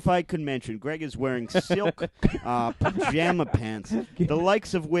Greg, great. if I could mention, Greg is wearing silk pajama pants, the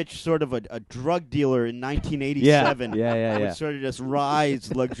likes of which sort of a drug dealer in 1987 Yeah. would sort of just rise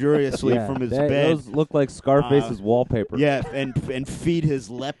luxuriously Yeah. from his That- bed. Those look like Scarface's wallpaper. Yeah, and feed his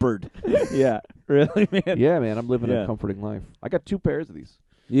leopard. Yeah. Really, man? Yeah, man, I'm living Yeah. a comforting life. I got 2 pairs of these.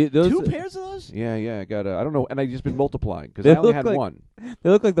 Those, 2 pairs of those? Yeah, I got I don't know, and I just been multiplying because They I only look had like- one. They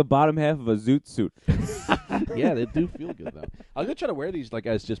look like the bottom half of a zoot suit. Yeah, they do feel good though. I was gonna try to wear these like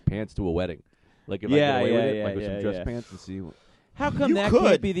as just pants to a wedding, like if I Yeah, get away with it, yeah, like with some yeah, dress yeah. pants and see How come You that could.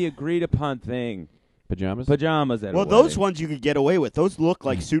 can't be the agreed upon thing? pajamas. Pajamas at Well, a those wedding. ones you could get away with. Those look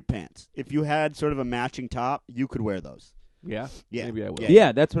like suit pants. If you had sort of a matching top, you could wear those. Yeah, Yeah. maybe I will. Yeah.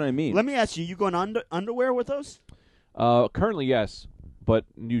 Yeah, that's what I mean. Let me ask you: you going underwear with those? Currently, yes, but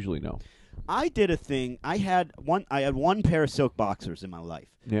usually no. I did a thing. I had one pair of silk boxers in my life.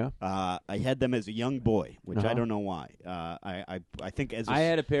 Yeah. I had them as a young boy, which I Uh-huh. don't know why. I think as a I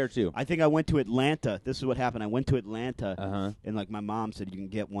had a pair too. I think I went to Atlanta. This is what happened. I went to Atlanta, Uh-huh. and like my mom said, you can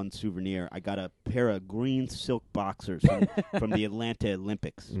get one souvenir. I got a pair of green silk boxers from the Atlanta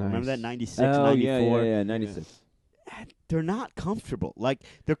Olympics. Remember Nice. that 96, Oh 94? yeah, 96. They're not comfortable. Like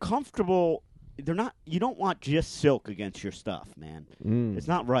they're comfortable. They're not. You don't want just silk against your stuff, man. Mm. It's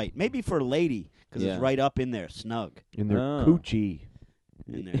not right. Maybe for a lady because Yeah. it's right up in there, snug In their Oh. coochie.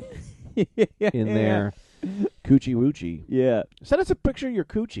 in there. In their coochie woochie. Yeah. Send us a picture of your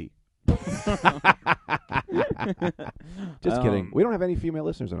coochie. Just kidding. We don't have any female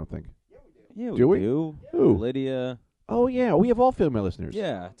listeners, I don't think. Yeah, Do we? do. Who? Lydia. Oh, yeah. We have all female listeners.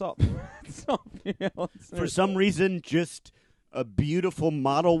 Yeah, it's all. It's all female. For some reason, just a beautiful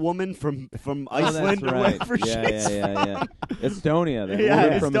model woman from Oh, Iceland that's or right. whatever she's yeah. Estonia. That Yeah,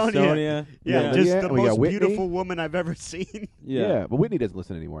 woman from Estonia. Estonia. Yeah, just Yeah, the we got most Whitney. beautiful woman I've ever seen. Yeah, but Whitney doesn't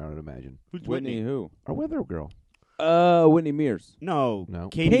listen anymore, I would imagine. Who's Whitney who? Our weather girl. Whitney Mears. No, No.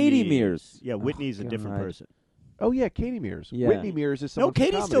 Katie Mears. Yeah, Whitney's a different God. person. Oh, yeah, Katie Mears. Yeah. Whitney Mears is No, someone from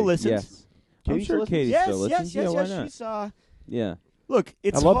Katie still comedy. listens. Yes. Katie I'm still sure listens? Katie Yes, still listens. yes, Yeah, why yes. not? She's Yeah. look.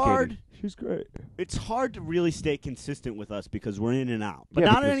 It's I love hard. Katie. She's great. It's hard to really stay consistent with us because we're in and out. But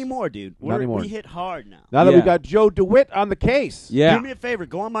Yeah, not because- anymore, dude. Not anymore. We hit hard now. Now that we Yeah. got Joe DeWitt on the case. Yeah. Do me a favor.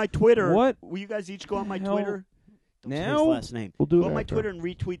 Go on my Twitter. What? Will you guys each go on my Hell? Twitter? Don't say his Now? last name. We'll do Go it on my after. Twitter and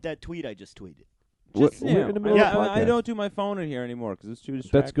retweet that tweet I just tweeted. What- Just, we're in the middle Yeah, of a I podcast. don't do my phone in here anymore because it's too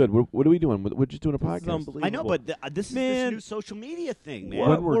distracting. That's good. What are we doing? We're just doing a This is podcast. unbelievable. I know, but this is this Man. new social media thing, man. What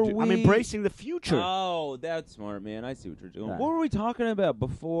When we're were do- I'm we- embracing the future. Oh, that's smart, man. I see what you're doing. Right. What were we talking about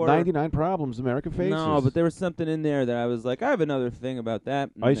before? 99 problems America faces. No, but there was something in there that I was like, I have another thing about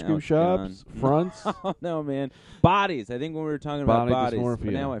that. and Ice now cream it's gone. shops, fronts. Oh, no, man. Bodies. I think when we were talking about Body bodies, dysmorphia.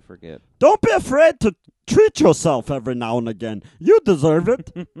 but now I forget. Don't be afraid to treat yourself every now and again. You deserve it.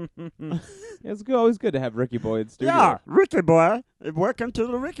 It's always good to have Ricky Boy in studio. Yeah, Ricky Boy. Welcome to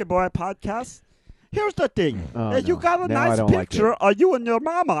the Ricky Boy podcast. Here's the thing. Oh, You no. got a Now I nice don't like picture it. of you and your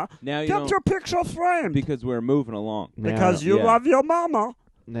mama. Now you Get don't, your picture framed. because we're moving along. Nah, because you yeah. love your mama.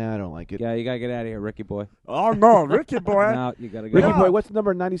 Nah, I don't like it. Yeah, you gotta get out of here, Ricky Boy. Oh, no, Ricky Boy. No, you gotta go. Ricky Yeah. Boy, what's the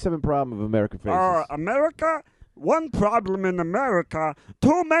number 97 problem of America faces? America, one problem in America,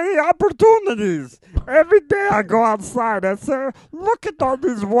 too many opportunities. Every day I go outside and say, look at all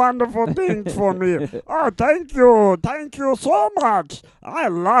these wonderful things for me. Oh, thank you so much. I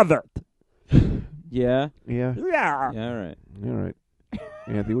love it. Yeah. Yeah. Yeah. Yeah. All right. All right.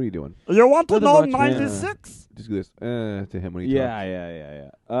 Anthony, what are you doing? You want to Nothing know much, man. 96? Just do this to him when he Yeah. talks.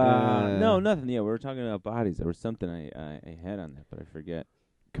 Yeah. No, nothing. Yeah, we were talking about bodies. There was something I had on that, but I forget.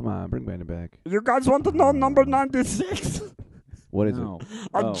 Come on, bring Brandon back. You guys want to know number 96? What is No. it?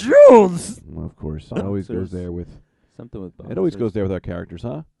 Oh, Jews. Well, of course, it always goes Boxers. there with. something with It always boxers. goes there with our characters,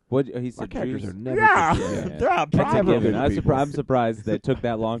 huh? What he Our said? characters Jews? are never. Yeah. Yeah. They're a That's a problem. Never given. good people. I'm surprised that it took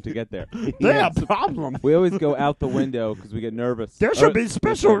that long to get there. They're a problem. We always go out the window because we get nervous. There should be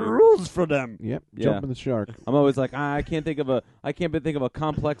special rules for them. Yep. Yeah. Jumping the shark. I'm always like, I can't think of a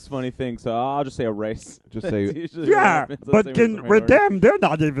complex funny thing, so I'll just say a race. Just That's say. usually what Yeah, happens. I'll but say can, what's the with minority. them, they're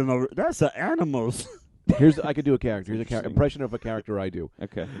not even that's the animals. I could do a character. Here's a Interesting. impression of a character I do.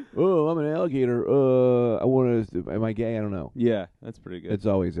 Okay. Oh, I'm an alligator. I want to. Am I gay? I don't know. Yeah, that's pretty good. It's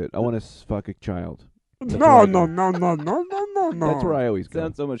always it. I want to fuck a child. No, where I no, go. no, no, no, no, no, no. That's where I always go.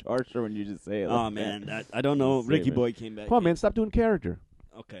 Sounds so much harsher when you just say it. Oh like man, that. I don't know. Save Ricky it. Boy came back. Come on, man. Stop doing character.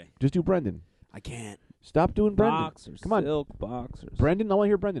 Okay, Just do Brendan. I can't. Stop doing Brendan. Boxers. Come on. Silk boxers. Brendan, I want to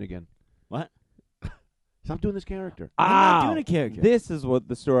hear Brendan again. What? Stop doing this character. I'm not Ah, doing a character. This is what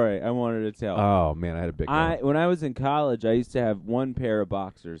the story I wanted to tell. Oh man, I had a big. When I was in college, I used to have one pair of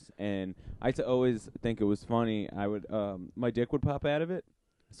boxers, and I used to always think it was funny. I would, my dick would pop out of it,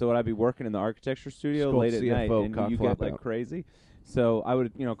 so I'd be working in the architecture studio It's called late at night, CFO, and cock you flop get like out. crazy. So I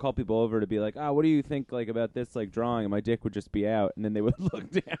would, call people over to be like, what do you think like about this like drawing? And my dick would just be out, and then they would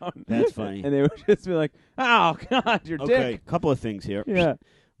look down. That's funny. And they would just be like, oh God, your Okay, dick. couple of things here. Yeah.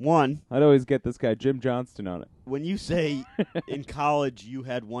 One, I'd always get this guy Jim Johnston on it. when you say in college you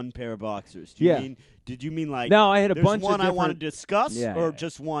had one pair of boxers, do you Yeah. mean, did you mean like No, I had a there's bunch one of I different. want to discuss, Yeah, or yeah.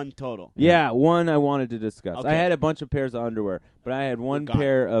 just one total? Yeah, one I wanted to discuss. Okay. I had a bunch of pairs of underwear, but I had one got it.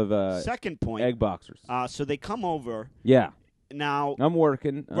 pair of Second point. egg boxers. So they come over Yeah, now. I'm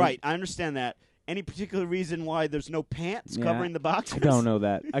working. Right, I understand that. Any particular reason why there's no pants Yeah, covering the boxers? I don't know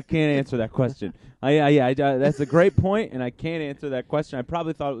that. I can't answer that question. That's a great point, and I can't answer that question. I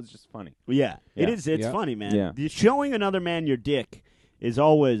probably thought it was just funny. Yeah, it Yeah. is. It's Yeah. funny, man. Yeah. The showing another man your dick is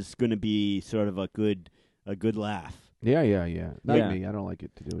always going to be sort of a good laugh. Yeah, yeah, yeah. Not Yeah. me. I don't like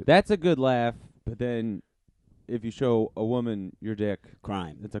it to do it. That's a good laugh, but then if you show a woman your dick,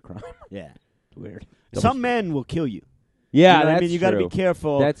 Crime. it's a crime. Yeah. Weird. Some men will kill you. Yeah, You know what that's I mean? You got to true. be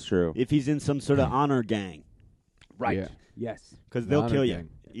careful That's true. if he's in some sort of honor gang. Yeah. Yes. Because they'll Honor kill gang.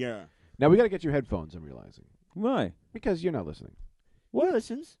 you. Yeah. Now we got to get your headphones. I'm realizing Why? because you're not listening. What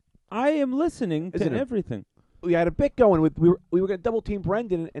listens? I am listening Isn't to it- everything. We had a bit going with we were going to double team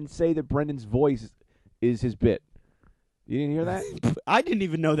Brendan and say that Brendan's voice is his bit. You didn't hear that? I didn't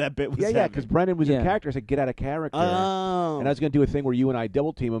even know that bit was yeah, happening. because Brendan was Yeah. in character. I said, get out of character. Oh. And I was going to do a thing where you and I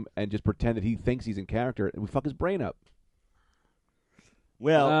double team him and just pretend that he thinks he's in character, and we fuck his brain up.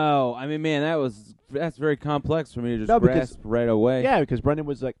 well, Oh, I mean, man, that's very complex for me to just No, because- grasp right away. Yeah, because Brendan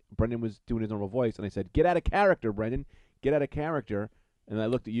was doing his normal voice, and I said, get out of character, Brendan. Get out of character. And I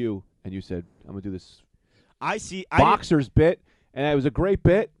looked at you, and you said, I'm going to do this I see. boxer's bit, and it was a great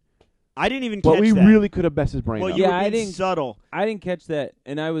bit, I didn't even but catch we that. really could have messed his brain well, up. you Yeah, were I being didn't- subtle. I didn't catch that,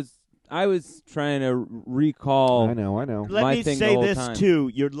 and I was trying to recall. I know. Let my me thing the say whole this time.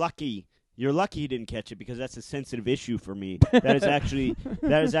 too. You're lucky. You're lucky you didn't catch it because that's a sensitive issue for me. that has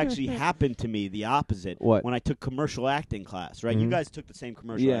actually happened to me. The opposite. What? When I took commercial acting class, right? You Mhm. guys took the same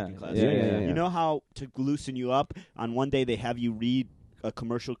commercial Yeah, acting class. yeah, right? yeah. You know how to loosen you up? On one day they have you read a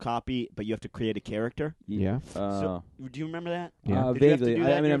commercial copy, but you have to create a character. Yeah. So, do you remember that? Yeah. Did you have to Vaguely. do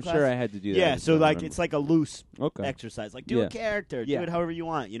that I in mean, your I'm sure class? I had to do that. Yeah. I just So don't like remember. it's like a loose Okay. exercise. Like do Yeah. a character. Yeah. Do it however you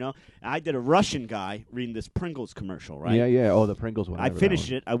want. You know. And I did a Russian guy reading this Pringles commercial. Right. Yeah, yeah. Oh, the Pringles one. I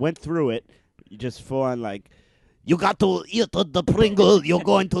finished it. I went through it, just full on like, you got to eat the Pringle. You're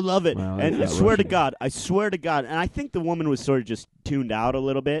going to love it. Wow, And I that's swear to Russian. God, and I think the woman was sort of just tuned out a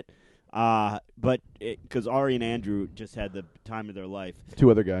little bit, but because Ari and Andrew just had the time of their life. Two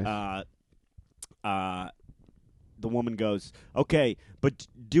other guys. The woman goes, okay, but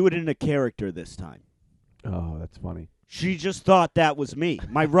do it in a character this time. Oh, that's funny. She just thought that was me.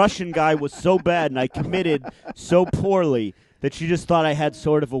 My Russian guy was so bad, and I committed so poorly that she just thought I had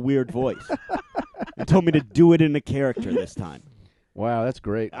sort of a weird voice. And told me to do it in a character this time. Wow, that's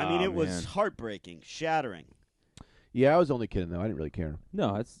great. I mean, Oh, it was man. heartbreaking, shattering. Yeah, I was only kidding though. I didn't really care.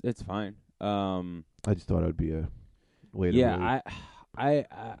 No, it's fine. I just thought it would be a way to. Yeah, really-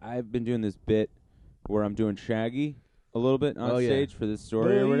 I've been doing this bit where I'm doing Shaggy a little bit on Oh, yeah. stage for this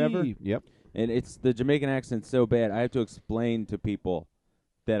story or whatever, Hey! Yep. and it's the Jamaican accent's so bad I have to explain to people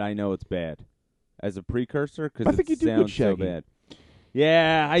that I know it's bad as a precursor I because think it you do good, sounds so Shaggy. bad.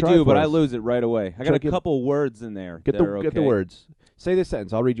 Yeah, I Try do, it but for I us. lose it right away. I got Try a to get- couple words in there. Get that are the okay. words. Say this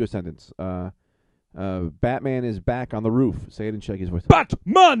sentence. I'll read you a sentence. Batman is back on the roof. Say it in Shaggy's voice.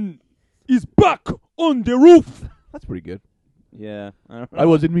 Batman is back on the roof. That's pretty good. Yeah, I don't know. I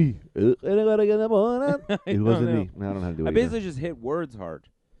wasn't me. It I wasn't don't know. me. I don't know how to do it. I either. basically just hit words hard.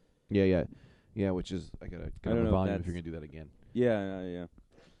 Yeah. Which is I gotta I get don't on the know if volume if that's- you're gonna do that again. Yeah.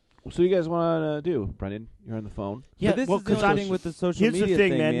 So you guys want to do, Brendan? You're on the phone. Yeah, but this well, is the 'cause only I'm- thing with the social Here's media the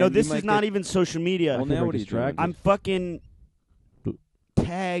thing, man. No, You this might is not get- even social media. Well, I think now we're what are you doing? distracted. I'm fucking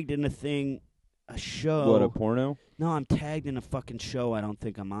tagged in a show. What, a porno? No, I'm tagged in a fucking show I don't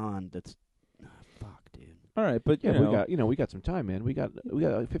think I'm on. That's fuck, dude. All right, but Yeah, you know, we got some time, man. We got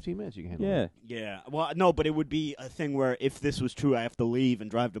like 15 minutes. You can handle. yeah. it. Yeah. Well, no, but it would be a thing where if this was true, I have to leave and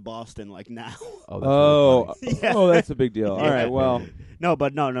drive to Boston like now. Oh, that's Oh, really funny. Yeah. oh, that's a big deal. All Yeah. right, well, No,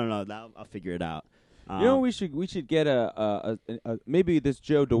 but no. I'll figure it out. you know, we should get a maybe this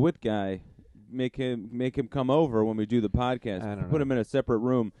Joe DeWitt guy. Make him come over when we do the podcast. I don't Put know. him in a separate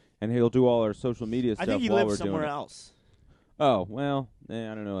room, and he'll do all our social media I stuff think he while lives we're doing somewhere it. else. Oh well, I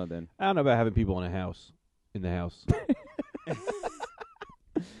don't know then. I don't know about having people in a house. In the house.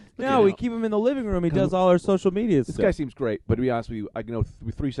 No, we keep him in the living room. He does all our social media This stuff. guy seems great, but to be honest with you, I know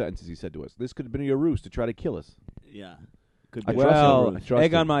three sentences he said to us. This could have been your ruse to try to kill us. Yeah. Could I be. trust him, well, bro. I trust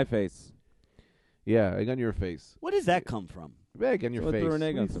egg him. on my face. Yeah, egg on your face. What does that come from? Egg on your Someone face. threw an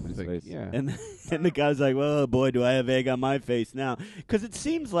egg What on do you somebody's think? face. Yeah. And the guy's like, well, boy, do I have egg on my face now. Because it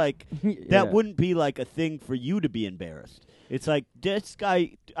seems like Yeah. that wouldn't be like a thing for you to be embarrassed. It's like, this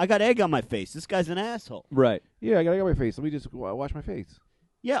guy, I got egg on my face. This guy's an asshole. Right. Yeah, I got egg on my face. Let me just wash my face.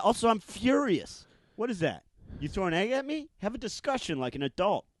 Yeah, also, I'm furious. What is that? You throw an egg at me? Have a discussion like an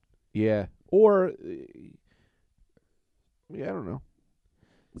adult. Yeah. Or, yeah, I don't know.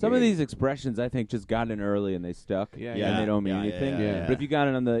 Some of these expressions, I think, just got in early and they stuck. Yeah, And they don't mean yeah, anything. yeah. But if you got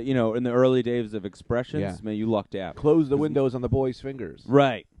it on the, in the early days of expressions, Yeah. man, you lucked out. Close the windows on the boy's fingers.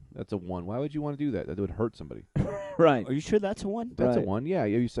 Right. That's a one. Why would you want to do that? That would hurt somebody. Right. Are you sure that's a one? That's a Right. one. Yeah,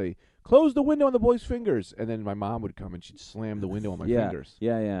 you say, close the window on the boy's fingers. And then my mom would come and she'd slam the window on my yeah. fingers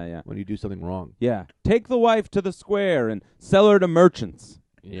Yeah. when you do something wrong. Yeah. Take the wife to the square and sell her to merchants.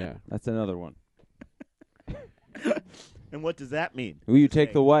 Yeah. That's another one. And what does that mean? Well, you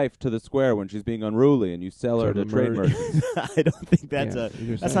take the wife to the square when she's being unruly, and you sell her to trade merchants. I don't think that's Yeah,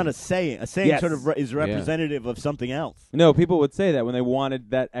 that's not a saying. A saying Yes. sort of is representative of something else. No, people would say that when they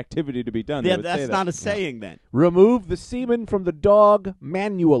wanted that activity to be done. They Yeah, would that's say that. not a saying then. Remove the semen from the dog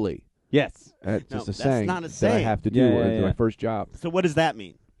manually. Yes. That's No, just a that's saying not a that I saying. have to do Yeah, as yeah. my first job. So what does that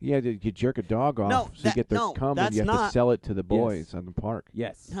mean? Yeah, you jerk a dog off No, so you that- get the no, cum and that's you have to not- sell it to the boys on the park.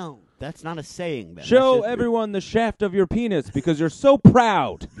 Yes. No, that's not a saying then. Show That's just- everyone the shaft of your penis because you're so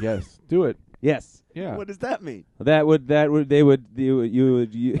proud. Yes, do it. Yes. Yeah. What does that mean? That would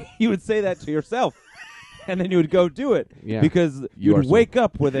you would say that to yourself. And then you would go do it. Yeah. Because You are you'd so- wake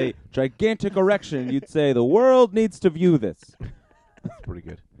up with a gigantic erection. You'd say, the world needs to view this. That's pretty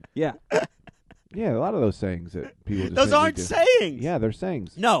good. Yeah. Yeah, a lot of those sayings that people just Those say we aren't do. sayings. Yeah, they're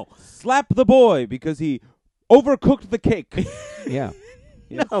sayings. No. Slap the boy because he overcooked the cake. Yeah.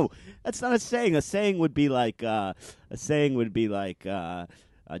 No, that's not a saying. A saying would be like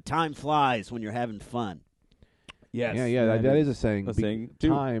time flies when you're having fun. Yes. Yeah, that is a saying. a saying, too.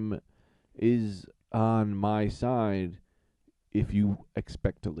 Time is on my side if you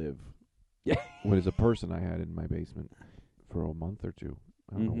expect to live. Yeah. What is a person I had in my basement for a month or two.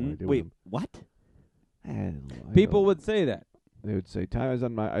 I don't know what I did Wait, with what? them. I don't People know. would say that. They would say, time is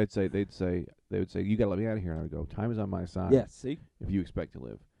on my... they would say, you got to let me out of here. And I would go, time is on my side Yes. See? if you expect to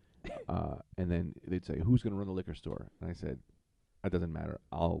live. And then they'd say, who's going to run the liquor store? And I said, that doesn't matter.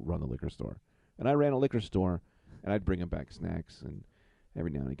 I'll run the liquor store. And I ran a liquor store, and I'd bring him back snacks, and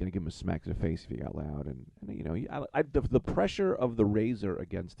every now and again, I'd give him a smack to the face if he got loud. And you know, the pressure of the razor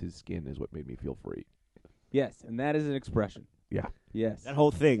against his skin is what made me feel free. Yes. And that is an expression. Yeah. Yes. That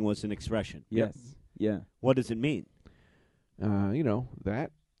whole thing was an expression. Yes. Yeah. What does it mean? You know,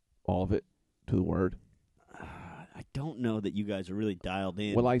 that, all of it, to the word. I don't know that you guys are really dialed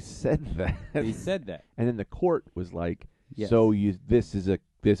in. Well, I said that. He said that. And then the court was like, Yes. so this is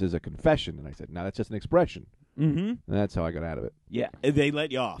a confession. And I said, no, that's just an expression. Mm-hmm. And that's how I got out of it. Yeah. They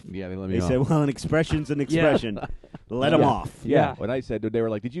let you off. Yeah, they let me They off. said, well, an expression's an expression. Let him Yeah. off. Yeah. When I said, they were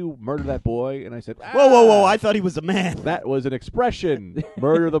like, did you murder that boy? And I said, Whoa, I thought he was a man. that was an expression.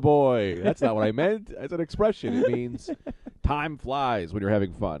 Murder the boy. That's not what I meant. It's an expression. It means time flies when you're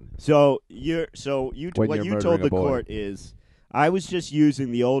having fun. So When what you're you murdering told a the boy. court is, I was just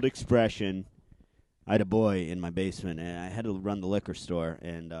using the old expression. I had a boy in my basement, and I had to run the liquor store,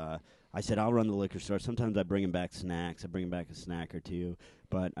 and I said, I'll run the liquor store. Sometimes I bring him back snacks. I bring him back a snack or two,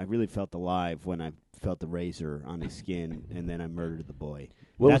 but I really felt alive when I felt the razor on his skin, and then I murdered the boy.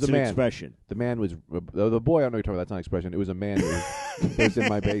 Well, it That's was an a man. expression. The man was the boy. I don't know you're talking about. That's not an expression. It was a man who was in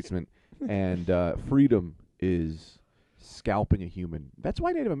my basement, and freedom is scalping a human. That's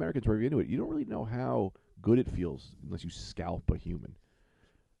why Native Americans were into it. You don't really know how good it feels unless you scalp a human.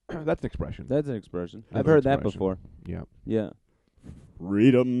 That's an expression. That's an expression. That's I've an heard that expression. before. Yeah. Yeah.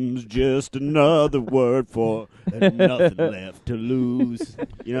 Freedom's just another word for nothing left to lose.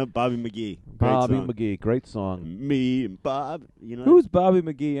 You know, Bobby McGee. Great Bobby song. McGee, great song. Me and Bob. You know. Who's Bobby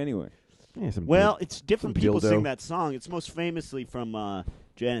McGee anyway? Yeah, some Well, it's different some people dildo. sing that song. It's most famously from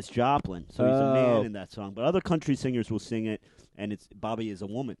Janis Joplin. So he's a man Oh. in that song. But other country singers will sing it, and it's Bobby is a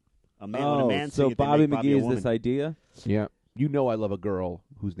woman. A man when a Oh, man so sing it, they Bobby make McGee a is woman. this idea? Yeah. You know I love a girl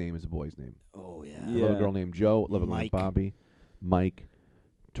whose name is a boy's name. Oh yeah. I love a Yeah. girl named Joe. Love a girl named Mike. Bobby. Mike.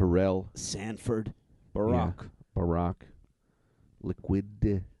 Terrell. Sanford, Barack. Barack.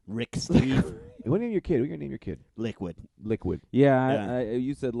 Liquid. Rick Steve, What name your kid? What are you gonna name your kid? Liquid. Liquid. Yeah, Yeah.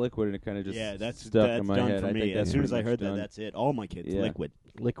 you said liquid and it kind of just Yeah, that's stuck that's in my done head. for I me. think As that's soon as pretty I heard much that, done. that's it. All my kids, Yeah. Liquid.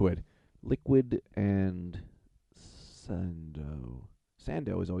 Liquid. Liquid and Sando.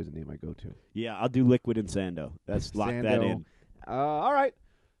 Sando is always the name I go to. Yeah, I'll do Liquid and Sando. That's lock that Sando. in. All right.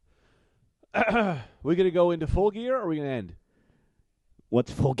 We're going to go into full gear or are we going to end?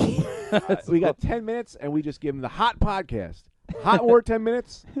 What's full gear? We got 10 minutes and we just give them the hot podcast. Hot word 10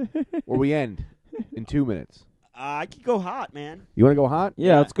 minutes or we end in 2 minutes. I could go hot, man. You want to go hot?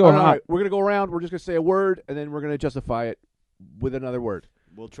 Yeah, let's go All right, hot. we're going to go around. We're just going to say a word and then we're going to justify it with another word.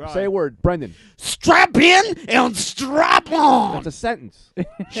 We'll try. Say a word. Brendan. Strap in and strap on. That's a sentence.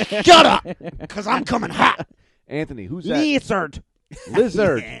 Shut up, because I'm coming hot. Anthony, who's that? Lizard.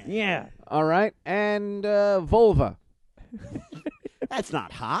 Lizard. Yeah. All right. And vulva. That's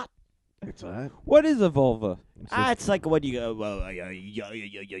not hot. It's a What is a vulva? It's like what a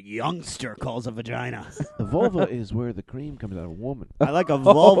youngster calls a vagina. The vulva is where the cream comes out of a woman. I like a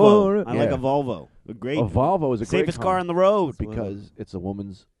Volvo. I like Yeah. a Volvo. A great, A Volvo is a great safest car on the road. because it's a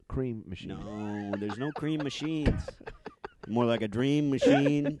woman's cream machine. No, there's no cream machines. More like a dream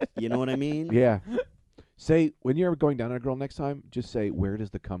machine. You know what I mean? Yeah. Say when you're going down on a girl next time, just say, "Where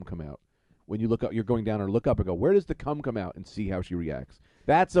does the cum come out?" when you look up, you're going down or look up and go, where does the cum come out, and see how she reacts.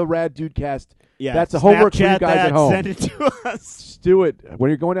 That's a Rad Dude Cast. Yeah, That's a homework for you Snapchat guys that, at home. Send it to us. Just do it when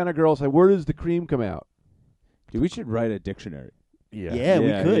you're going down a girl's side. Where does the cream come out? Dude, we should write a dictionary. Yeah, we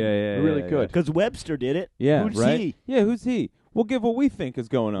could. Yeah, We really could. Because Webster did it. Yeah, Who's right? he? Yeah, who's he? We'll give what we think is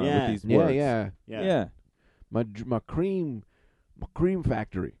going on Yeah. with these Yeah, words. yeah. My cream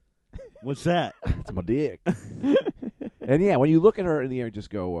factory. What's that? That's my dick. And yeah, when you look at her in the air, just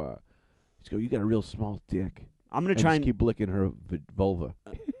go, you got a real small dick. I'm gonna And try just and keep licking her vulva.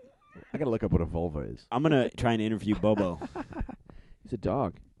 I gotta look up what a vulva is. I'm gonna try and interview Bobo. He's a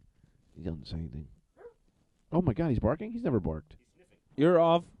dog. He doesn't say anything. Oh my God, he's barking? He's never barked. You're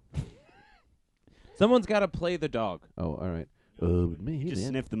off. Someone's got to play the dog. Oh, all right. Man, He just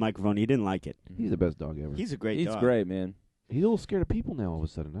man. sniffed the microphone. He didn't like it. He's the best dog ever. He's a great He's dog. great, man. He's a little scared of people now all of a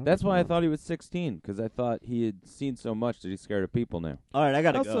sudden. don't That's know why I what's thought he was 16, because I thought he had seen so much that he's scared of people now. All right, I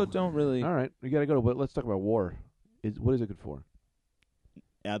gotta Also, go. don't really. going on. All right, we gotta go. But let's talk about war. What is it good for?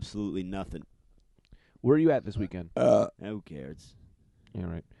 Absolutely nothing. Where are you at this weekend? Who cares? Yeah,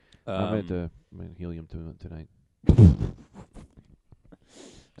 right. Um, I'm at Helium tonight.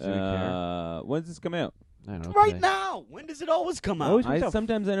 Does he care? When's this come out? I don't know. Right today. now. When does it always come out? Always comes out.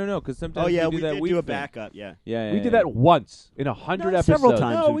 Sometimes I don't know, because sometimes Oh yeah, we do that did week do a thing. backup. Yeah. Yeah, We did that once in 100 episodes. several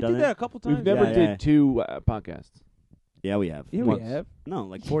times. No, we've we done did it. that a couple times. We've never Yeah, did yeah. 2 podcasts. Yeah, we have. Yeah, once. we have. No,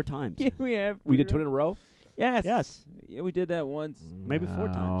 like 4 times. Yeah, we have. We did 2 in a row. Yes. Yes. Yeah, we did that once. Maybe 4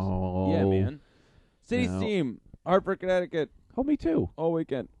 times. No. Yeah, man. City No. Steam, Hartford, Connecticut, Oh, me too. all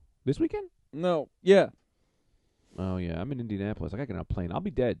weekend. This weekend? No. Yeah. Oh yeah, I'm in Indianapolis. I got to get on a plane. I'll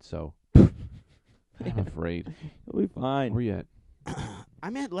be dead, so I'm afraid. We'll be fine. Where you at?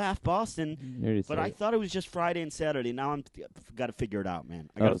 I'm at Laugh Boston, There you but say I it. thought it was just Friday and Saturday. Now I'm got to figure it out, man.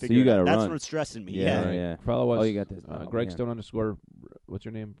 I Oh, got to so figure you it gotta out. That's run. what's stressing me. Yeah, Yeah. yeah. Follow us. Oh, you got this. Oh, Greg man. Stone _. What's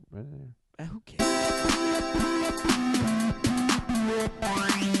your name? Right there. Who cares?